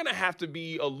 I think you're going to have to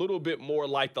be a little bit more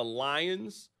like the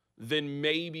Lions than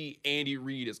maybe Andy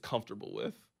Reid is comfortable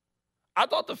with. I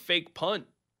thought the fake punt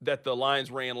that the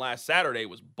Lions ran last Saturday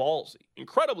was ballsy,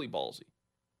 incredibly ballsy.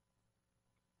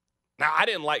 Now, I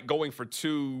didn't like going for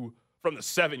two from the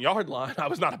 7-yard line. I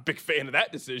was not a big fan of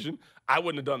that decision. I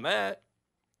wouldn't have done that.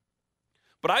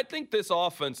 But I think this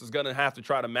offense is going to have to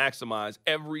try to maximize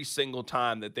every single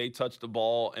time that they touch the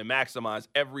ball and maximize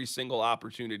every single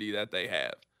opportunity that they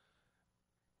have.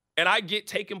 And I get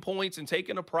taking points and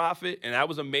taking a profit, and that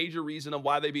was a major reason of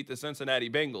why they beat the Cincinnati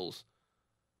Bengals.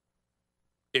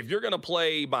 If you're going to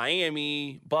play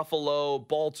Miami, Buffalo,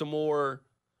 Baltimore,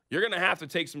 you're going to have to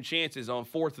take some chances on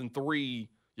 4th and 3.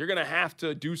 You're going to have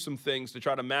to do some things to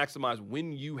try to maximize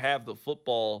when you have the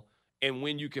football and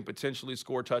when you can potentially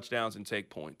score touchdowns and take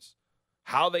points.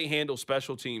 How they handle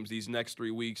special teams these next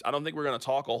 3 weeks, I don't think we're going to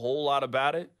talk a whole lot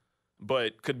about it,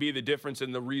 but could be the difference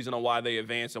in the reason on why they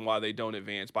advance and why they don't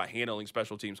advance by handling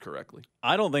special teams correctly.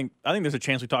 I think there's a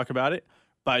chance we talk about it,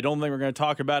 but I don't think we're going to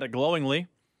talk about it glowingly.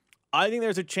 I think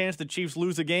there's a chance the Chiefs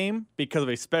lose a game because of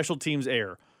a special teams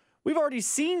error. We've already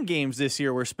seen games this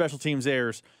year where special teams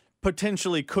errors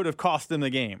potentially could have cost them the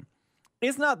game.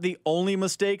 It's not the only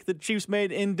mistake the Chiefs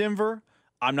made in Denver.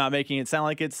 I'm not making it sound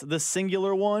like it's the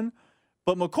singular one,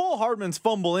 but McCole Hardman's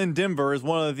fumble in Denver is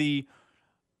one of the,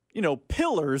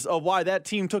 pillars of why that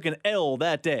team took an L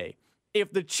that day.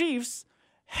 If the Chiefs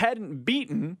hadn't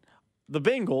beaten the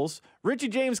Bengals, Richie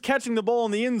James catching the ball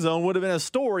in the end zone would have been a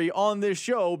story on this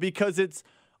show because it's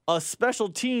a special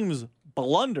teams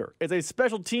blunder. It's a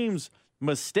special teams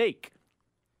mistake.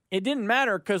 It didn't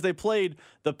matter because they played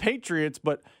the Patriots,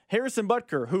 but Harrison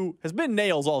Butker, who has been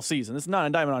nails all season, it's not an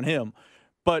indictment on him,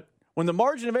 but when the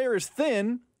margin of error is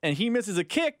thin and he misses a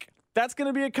kick, that's going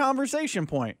to be a conversation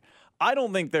point. I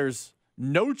don't think there's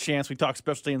no chance we talk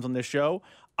special teams on this show.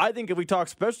 I think if we talk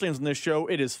special teams on this show,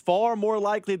 it is far more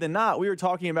likely than not we are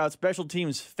talking about special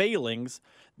teams failings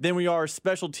than we are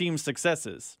special teams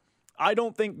successes. I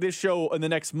don't think this show in the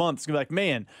next month is going to be like,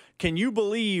 man, can you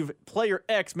believe player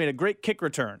X made a great kick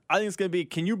return? I think it's going to be,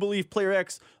 can you believe player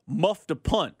X muffed a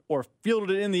punt or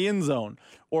fielded it in the end zone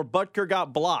or Butker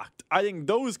got blocked? I think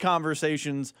those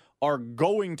conversations are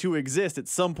going to exist at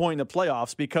some point in the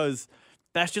playoffs because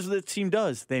that's just what the team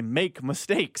does. They make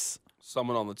mistakes.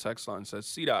 Someone on the text line says,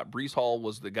 Brees Hall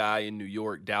was the guy in New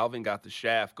York. Dalvin got the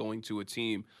shaft going to a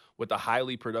team with a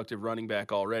highly productive running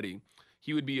back already.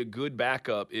 He would be a good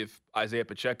backup if Isaiah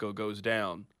Pacheco goes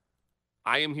down.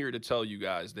 I am here to tell you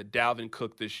guys that Dalvin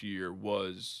Cook this year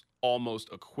was almost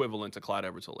equivalent to Clyde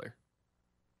Edwards-Helaire.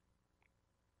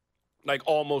 Like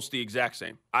almost the exact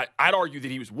same. I'd argue that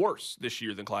he was worse this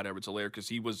year than Clyde Edwards-Helaire because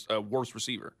he was a worse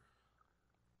receiver.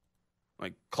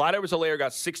 Like Clyde Edwards-Helaire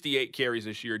got 68 carries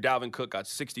this year. Dalvin Cook got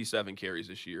 67 carries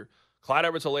this year. Clyde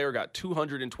Edwards-Helaire got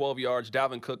 212 yards.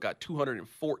 Dalvin Cook got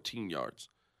 214 yards.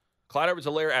 Clyde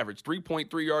Edwards-Helaire averaged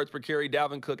 3.3 yards per carry.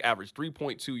 Dalvin Cook averaged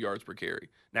 3.2 yards per carry.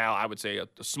 Now, I would say a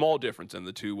small difference in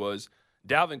the two was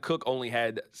Dalvin Cook only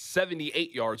had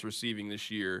 78 yards receiving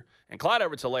this year, and Clyde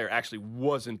Edwards-Helaire actually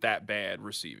wasn't that bad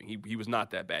receiving. He was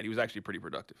not that bad. He was actually pretty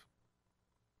productive.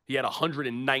 He had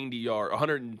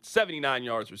 179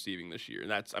 yards receiving this year,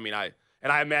 and I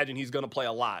imagine he's going to play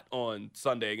a lot on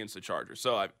Sunday against the Chargers.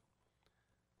 So,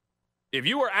 if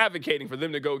you were advocating for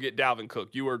them to go get Dalvin Cook,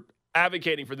 you were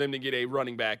advocating for them to get a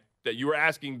running back, that you were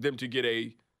asking them to get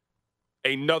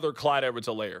another Clyde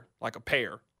Edwards-Helaire, like a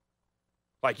pair.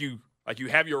 Like you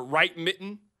have your right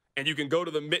mitten and you can go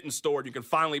to the mitten store and you can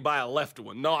finally buy a left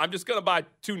one. No, I'm just going to buy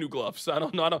 2 new gloves. I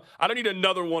don't need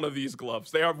another one of these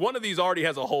gloves. One of these already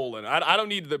has a hole in it. I don't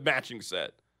need the matching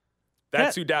set.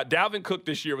 That's who Dalvin Cook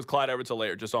this year was Clyde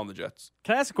Edwards-Helaire, just on the Jets.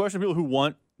 Can I ask a question to people who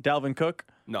want Dalvin Cook?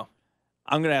 No.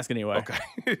 I'm going to ask anyway. Okay.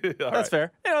 That's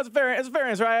fair. It's a fair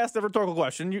answer. I asked a rhetorical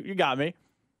question. You got me.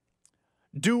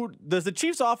 Does the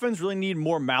Chiefs offense really need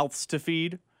more mouths to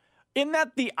feed? Isn't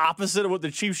that the opposite of what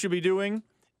the Chiefs should be doing?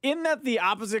 Isn't that the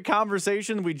opposite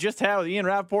conversation we just had with Ian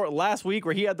Rappaport last week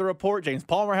where he had the report, James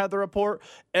Palmer had the report,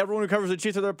 everyone who covers the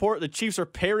Chiefs had the report, the Chiefs are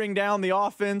paring down the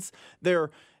offense, they're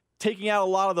taking out a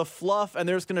lot of the fluff, and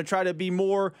they're just going to try to be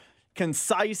more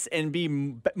concise and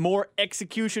be more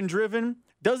execution-driven?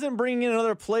 Doesn't bringing in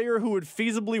another player who would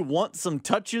feasibly want some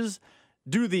touches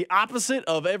do the opposite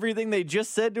of everything they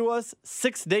just said to us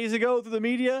 6 days ago through the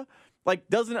media? Like,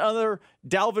 doesn't another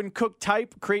Dalvin Cook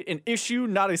type create an issue,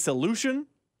 not a solution?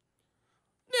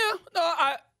 Yeah, no,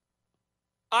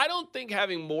 I don't think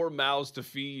having more mouths to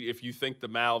feed, if you think the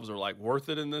mouths are like worth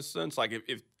it in this sense. Like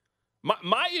if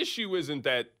my issue isn't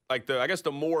that, like, I guess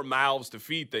the more mouths to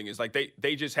feed thing is like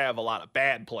they just have a lot of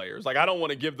bad players. Like, I don't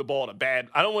want to give the ball to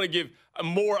I don't want to give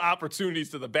more opportunities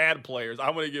to the bad players.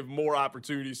 I want to give more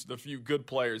opportunities to the few good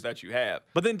players that you have.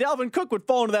 But then Dalvin Cook would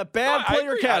fall into that bad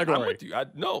player category. I'm with you.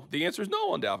 No, the answer is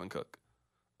no on Dalvin Cook.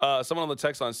 Someone on the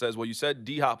text line says, well, you said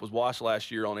D-Hop was washed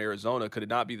last year on Arizona. Could it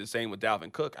not be the same with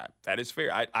Dalvin Cook? That is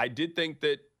fair. I did think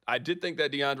that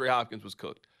DeAndre Hopkins was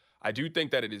cooked. I do think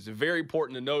that it is very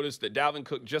important to notice that Dalvin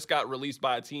Cook just got released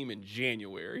by a team in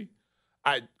January.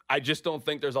 I just don't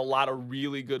think there's a lot of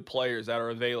really good players that are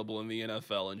available in the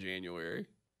NFL in January.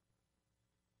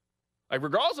 Like,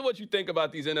 regardless of what you think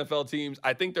about these NFL teams,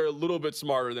 I think they're a little bit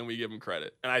smarter than we give them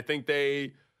credit. And I think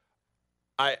they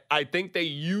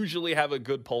usually have a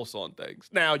good pulse on things.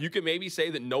 Now, you can maybe say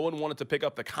that no one wanted to pick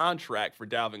up the contract for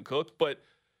Dalvin Cook, but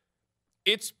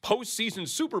it's postseason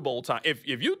Super Bowl time. If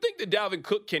you think that Dalvin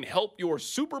Cook can help your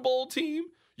Super Bowl team,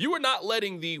 you are not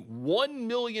letting the $1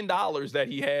 million that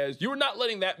he has, you are not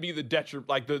letting that be the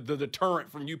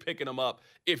deterrent from you picking him up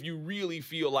if you really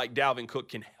feel like Dalvin Cook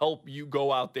can help you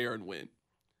go out there and win.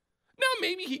 Now,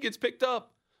 maybe he gets picked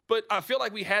up, but I feel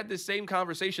like we had this same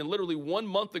conversation literally 1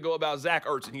 month ago about Zach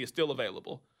Ertz, and he is still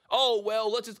available. Oh,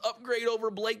 well, let's just upgrade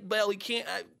over Blake Bell. He can't.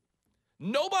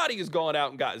 Nobody has gone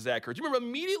out and got Zach Ertz. You remember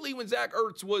immediately when Zach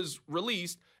Ertz was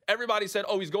released, everybody said,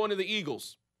 oh, he's going to the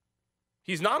Eagles.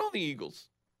 He's not on the Eagles.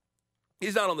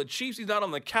 He's not on the Chiefs. He's not on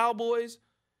the Cowboys.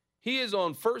 He is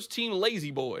on first team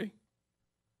lazy boy.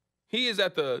 He is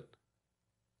at the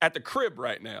crib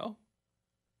right now.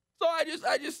 So I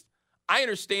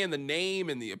understand the name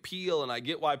and the appeal, and I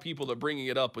get why people are bringing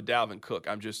it up with Dalvin Cook.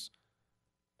 I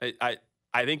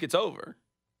think it's over.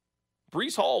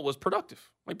 Brees Hall was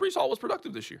productive. Brees Hall was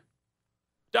productive this year.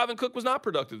 Dalvin Cook was not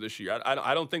productive this year.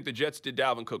 I don't think the Jets did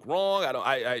Dalvin Cook wrong.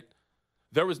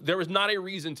 There was not a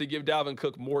reason to give Dalvin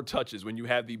Cook more touches when you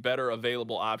had the better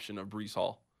available option of Brees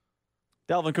Hall.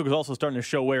 Dalvin Cook was also starting to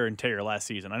show wear and tear last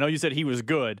season. I know you said he was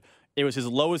good. It was his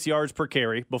lowest yards per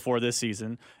carry before this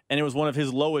season, and it was one of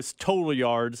his lowest total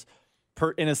yards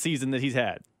in a season that he's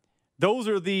had. Those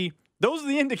are the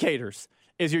indicators.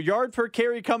 Is your yard per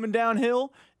carry coming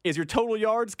downhill? Is your total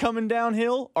yards coming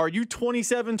downhill? Are you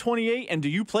 27-28, and do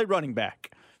you play running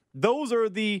back? Those are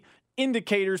the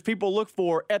indicators people look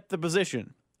for at the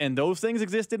position, and those things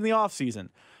existed in the offseason.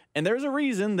 And there's a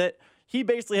reason that he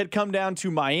basically had come down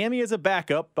to Miami as a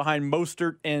backup behind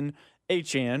Mostert and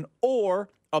Achane, or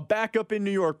a backup in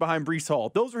New York behind Breece Hall.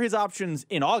 Those were his options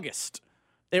in August.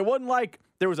 It wasn't like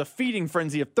there was a feeding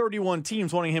frenzy of 31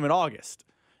 teams wanting him in August.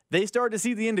 They started to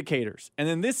see the indicators. And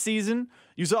then this season,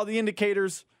 you saw the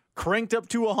indicators cranked up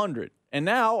to 100. And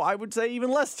now, I would say even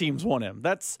less teams want him.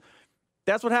 That's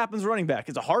what happens running back.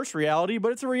 It's a harsh reality,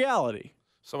 but it's a reality.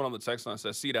 Someone on the text line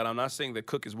says, see that, I'm not saying that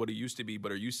Cook is what he used to be,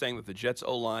 but are you saying that the Jets'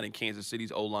 O-line and Kansas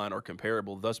City's O-line are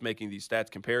comparable, thus making these stats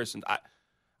comparisons?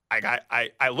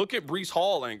 I look at Breece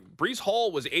Hall, and Breece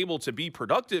Hall was able to be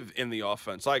productive in the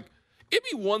offense. Like, it'd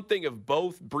be one thing if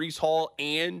both Breece Hall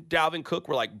and Dalvin Cook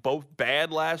were like both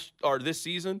bad this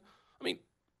season. I mean,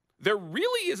 there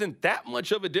really isn't that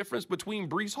much of a difference between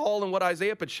Breece Hall and what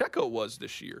Isaiah Pacheco was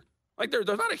this year. Like, there's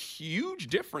not a huge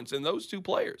difference in those two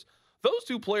players. Those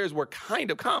two players were kind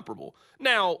of comparable.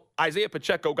 Now, Isaiah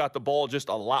Pacheco got the ball just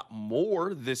a lot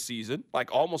more this season,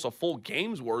 like almost a full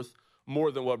game's worth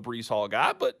more than what Breece Hall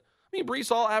got. But, I mean, Breece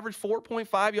Hall averaged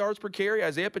 4.5 yards per carry.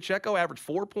 Isaiah Pacheco averaged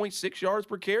 4.6 yards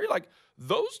per carry. Like,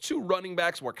 those two running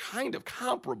backs were kind of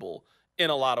comparable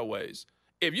in a lot of ways.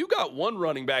 If you got one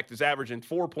running back that's averaging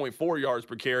 4.4 yards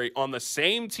per carry on the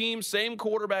same team, same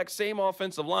quarterback, same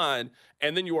offensive line,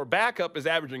 and then your backup is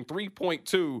averaging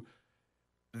 3.2,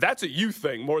 that's a you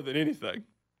thing more than anything.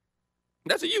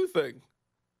 That's a you thing.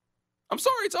 I'm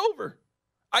sorry, it's over.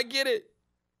 I get it.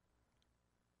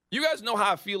 You guys know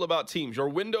how I feel about teams. Your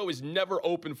window is never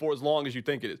open for as long as you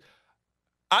think it is.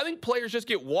 I think players just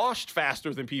get washed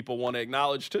faster than people want to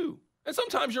acknowledge too. And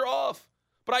sometimes you're off.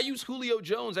 But I use Julio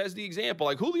Jones as the example.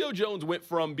 Like, Julio Jones went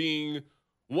from being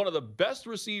one of the best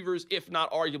receivers, if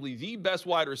not arguably the best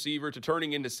wide receiver, to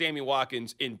turning into Sammy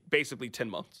Watkins in basically 10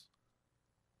 months.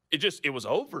 It was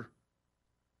over.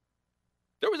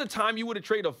 There was a time you would have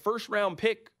traded a first-round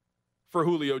pick for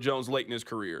Julio Jones late in his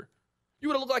career. You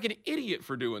would have looked like an idiot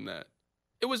for doing that.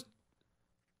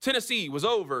 Tennessee was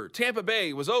over. Tampa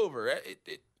Bay was over.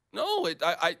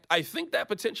 I think that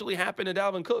potentially happened to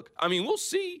Dalvin Cook. I mean, we'll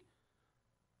see.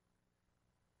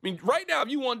 I mean, right now, if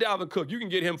you want Dalvin Cook, you can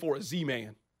get him for a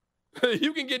Z-Man.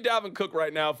 You can get Dalvin Cook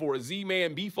right now for a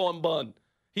Z-Man beef on bun.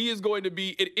 He is going to be,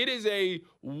 it is a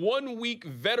 1-week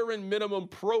veteran minimum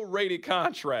prorated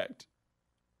contract.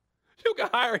 You can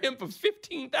hire him for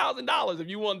 $15,000 if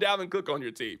you want Dalvin Cook on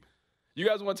your team. You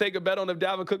guys want to take a bet on if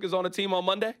Dalvin Cook is on a team on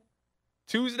Monday?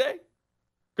 Tuesday?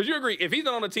 Because you agree, if he's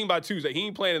not on a team by Tuesday, he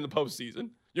ain't playing in the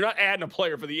postseason. You're not adding a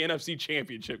player for the NFC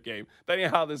Championship game. That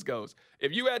ain't how this goes.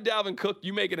 If you add Dalvin Cook,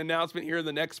 you make an announcement here in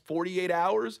the next 48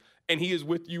 hours, and he is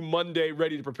with you Monday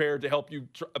ready to prepare to help you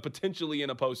potentially in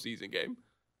a postseason game.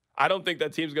 I don't think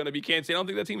that team's going to be Kansas City. I don't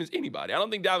think that team is anybody. I don't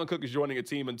think Dalvin Cook is joining a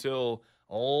team until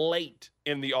late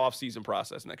in the offseason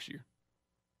process next year.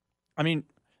 I mean,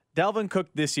 Dalvin Cook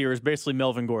this year is basically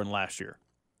Melvin Gordon last year,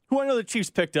 who I know the Chiefs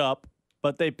picked up,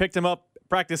 but they picked him up,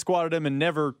 practice squatted him, and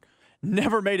never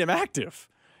made him active.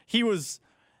 He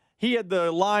had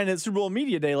the line at Super Bowl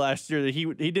Media Day last year that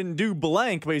he didn't do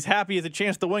blank, but he's happy he has a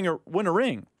chance to win a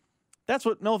ring. That's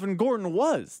what Melvin Gordon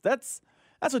was. That's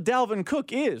what Dalvin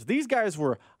Cook is. These guys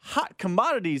were hot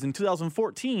commodities in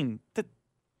 2014. The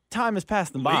time has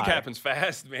passed them by. The league happens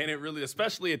fast, man. It really,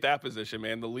 especially at that position,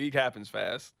 man. The league happens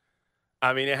fast.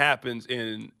 I mean, it happens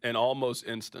in an almost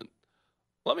instant.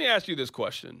 Let me ask you this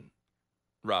question,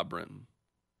 Rob Brenton.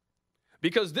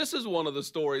 Because this is one of the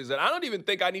stories that I don't even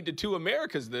think I need to Two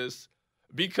Americas this,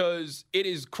 because it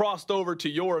is crossed over to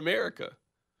your America.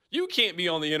 You can't be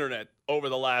on the internet over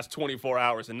the last 24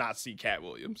 hours and not see Cat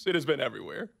Williams. It has been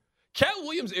everywhere. Cat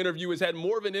Williams' interview has had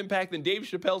more of an impact than Dave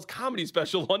Chappelle's comedy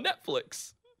special on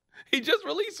Netflix. He just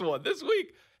released one this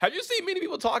week. Have you seen many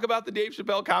people talk about the Dave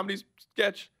Chappelle comedy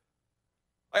sketch?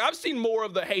 Like, I've seen more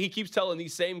of the, hey, he keeps telling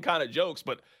these same kind of jokes,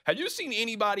 but have you seen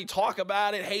anybody talk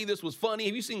about it? Hey, this was funny.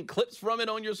 Have you seen clips from it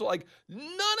on your, like, none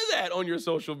of that on your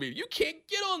social media. You can't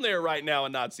get on there right now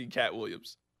and not see Cat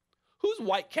Williams. Who's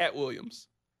white Cat Williams?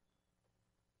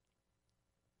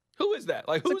 Who is that?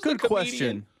 Like, who's the comedian?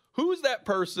 Question. Who's that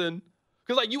person?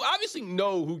 Because, like, you obviously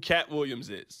know who Cat Williams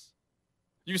is.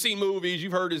 You've seen movies.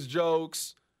 You've heard his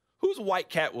jokes. Who's white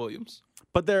Cat Williams?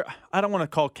 But I don't want to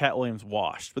call Cat Williams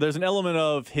washed, but there's an element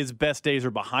of his best days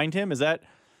are behind him. Is that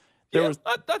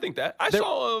I think that. I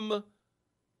saw him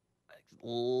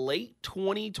late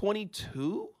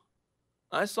 2022.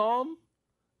 I saw him.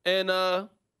 And, I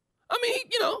mean, he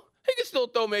can still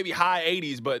throw maybe high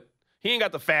 80s, but he ain't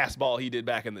got the fastball he did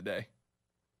back in the day.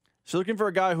 So looking for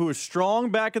a guy who was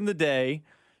strong back in the day,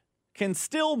 can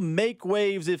still make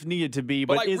waves if needed to be,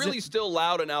 but like really still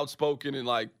loud and outspoken and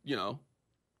like,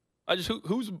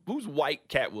 who's white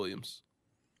Cat Williams?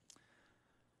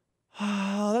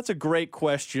 That's a great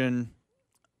question.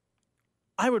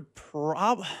 I would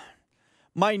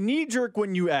my knee jerk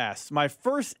when you asked, my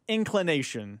first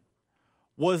inclination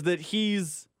was that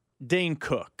he's Dane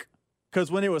Cook. Because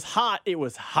when it was hot, it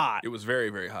was hot. It was very,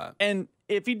 very hot. And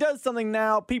if he does something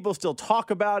now, people still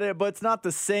talk about it, but it's not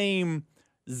the same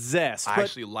zest. I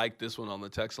actually like this one on the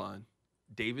text line.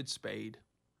 David Spade.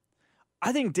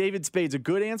 I think David Spade's a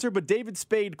good answer, but David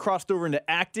Spade crossed over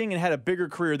into acting and had a bigger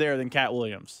career there than Cat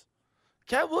Williams.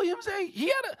 Cat Williams, he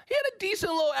had a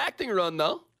decent little acting run,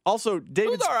 though. Also, it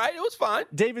was all right. It was fine.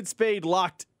 David Spade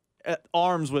locked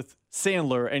arms with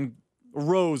Sandler and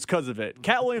rose because of it.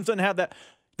 Cat Williams doesn't have that.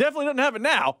 Definitely doesn't have it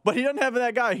now, but he doesn't have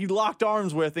that guy he locked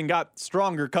arms with and got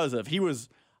stronger because of. He was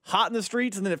hot in the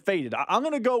streets and then it faded. I'm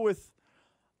going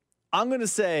to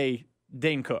say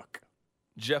Dane Cook.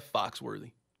 Jeff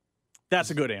Foxworthy.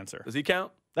 That's a good answer. Does he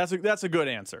count? That's a good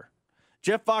answer.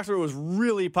 Jeff Foxworthy was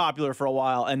really popular for a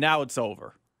while, and now it's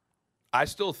over. I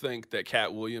still think that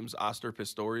Cat Williams' Oster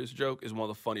Pistorius joke is one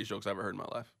of the funniest jokes I've ever heard in my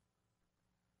life.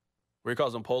 Where he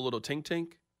calls him Po Little Tink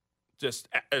Tink. Just,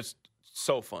 it's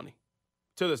so funny.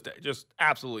 To this day, just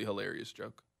absolutely hilarious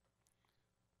joke.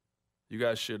 You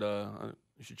guys should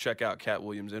check out Cat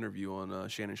Williams' interview on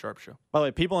Shannon Sharp's show. By the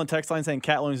way, people on text line saying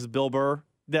Cat Williams is Bill Burr.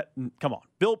 Come on.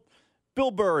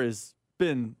 Bill Burr has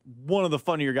been one of the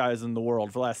funnier guys in the world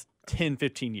for the last 10,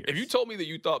 15 years. If you told me that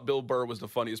you thought Bill Burr was the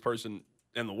funniest person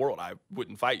in the world, I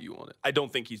wouldn't fight you on it. I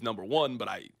don't think he's number one, but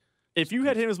if you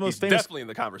had him as most famous, definitely in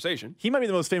the conversation. He might be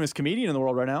the most famous comedian in the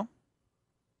world right now.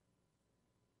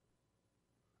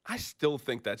 I still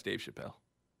think that's Dave Chappelle.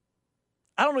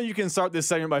 I don't know. You can start this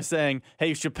segment by saying,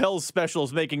 hey, Chappelle's special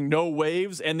is making no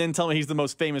waves, and then tell me he's the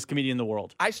most famous comedian in the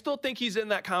world. I still think he's in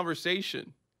that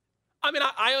conversation. I mean,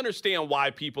 I understand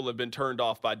why people have been turned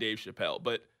off by Dave Chappelle,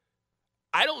 but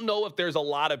I don't know if there's a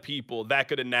lot of people that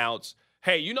could announce,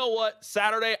 hey, you know what?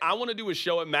 Saturday, I want to do a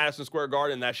show at Madison Square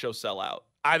Garden, and that show sell out.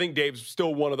 I think Dave's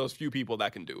still one of those few people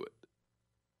that can do it.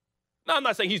 Now, I'm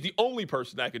not saying he's the only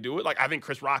person that could do it. Like, I think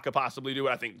Chris Rock could possibly do it.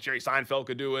 I think Jerry Seinfeld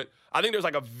could do it. I think there's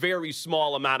like a very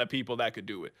small amount of people that could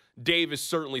do it. Dave is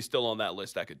certainly still on that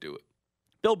list that could do it.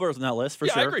 Bill Burr's on that list for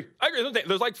sure. I agree.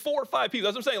 There's like 4 or 5 people.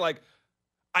 That's what I'm saying. Like,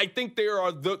 I think they are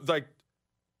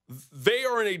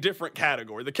in a different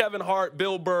category. The Kevin Hart,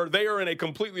 Bill Burr, they are in a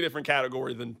completely different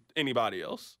category than anybody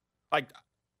else. Like,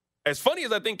 as funny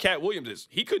as I think Cat Williams is,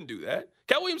 he couldn't do that.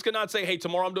 Cat Williams could not say, hey,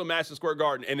 tomorrow I'm doing Madison Square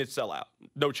Garden, and it's sell out.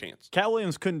 No chance. Cat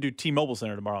Williams couldn't do T-Mobile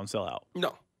Center tomorrow and sell out.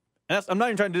 No. And I'm not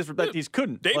even trying to disrespect these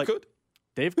couldn't. Dave could.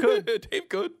 Dave could. Dave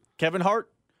could. Kevin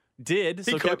Hart did.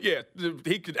 He could, yeah.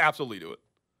 He could absolutely do it.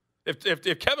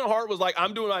 If Kevin Hart was like,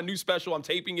 I'm doing my new special, I'm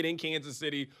taping it in Kansas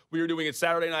City, we were doing it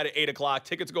Saturday night at 8 o'clock,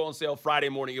 tickets go on sale Friday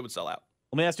morning, it would sell out.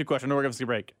 Let me ask you a question. I know we're going to take a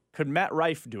break. Could Matt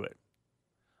Rife do it?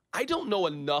 I don't know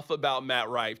enough about Matt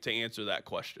Rife to answer that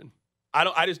question.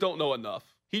 I just don't know enough.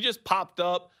 He just popped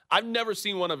up. I've never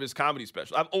seen one of his comedy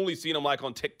specials. I've only seen him like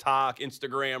on TikTok,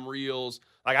 Instagram, Reels.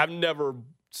 Like, I've never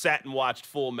sat and watched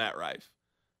full Matt Rife.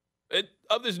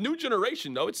 Of this new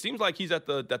generation, though, it seems like he's at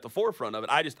the forefront of it.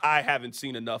 I haven't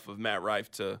seen enough of Matt Rife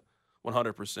to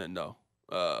 100% know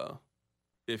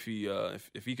if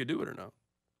he could do it or not.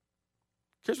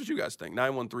 Here's what you guys think.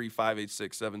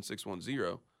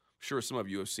 913-586-7610. I'm sure some of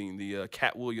you have seen the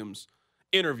Cat Williams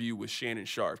interview with Shannon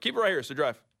Sharp. Keep it right here. It's The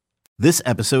Drive. This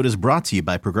episode is brought to you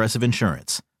by Progressive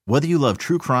Insurance. Whether you love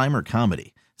true crime or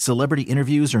comedy, celebrity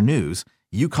interviews or news,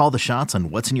 you call the shots on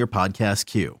what's in your podcast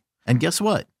queue. And guess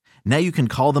what? Now you can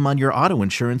call them on your auto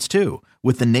insurance too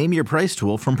with the Name Your Price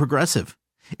tool from Progressive.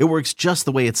 It works just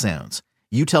the way it sounds.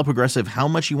 You tell Progressive how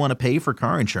much you want to pay for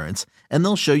car insurance, and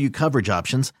they'll show you coverage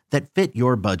options that fit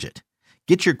your budget.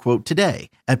 Get your quote today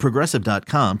at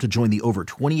Progressive.com to join the over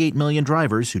 28 million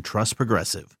drivers who trust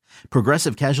Progressive.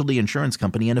 Progressive Casualty Insurance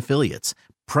Company and Affiliates.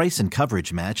 Price and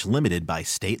coverage match limited by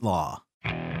state law.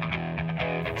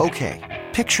 Okay,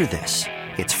 picture this.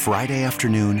 It's Friday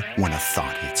afternoon when a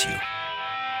thought hits you.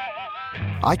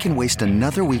 I can waste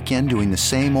another weekend doing the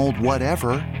same old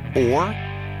whatever, or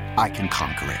I can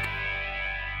conquer it.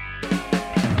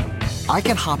 I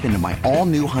can hop into my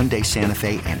all-new Hyundai Santa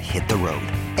Fe and hit the road.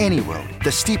 Any road.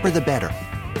 The steeper, the better.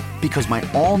 Because my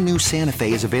all-new Santa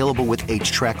Fe is available with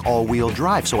H-Track all-wheel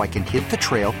drive, so I can hit the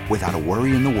trail without a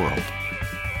worry in the world.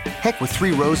 Heck, with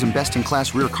 3 rows and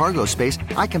best-in-class rear cargo space,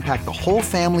 I can pack the whole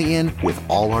family in with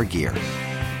all our gear.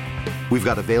 We've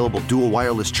got available dual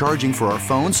wireless charging for our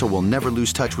phones, so we'll never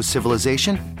lose touch with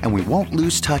civilization, and we won't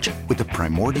lose touch with the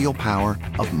primordial power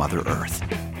of Mother Earth.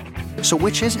 So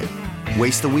which is it?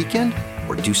 Waste the weekend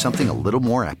or do something a little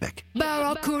more epic?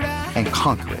 And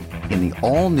conquer it in the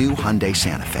all-new Hyundai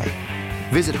Santa Fe.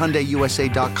 Visit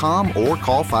HyundaiUSA.com or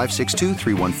call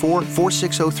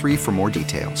 562-314-4603 for more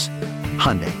details.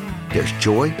 Hyundai, there's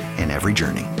joy in every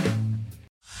journey.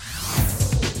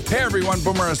 Hey everyone,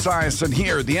 Boomer Esiason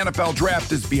here. The NFL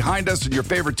Draft is behind us and your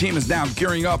favorite team is now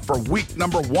gearing up for week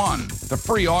number 1. The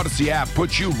free Odyssey app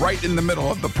puts you right in the middle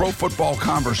of the pro football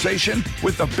conversation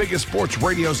with the biggest sports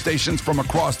radio stations from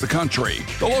across the country.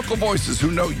 The local voices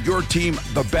who know your team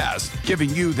the best,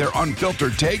 giving you their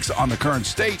unfiltered takes on the current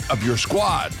state of your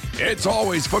squad. It's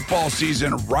always football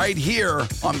season right here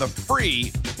on the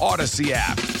free Odyssey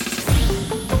app.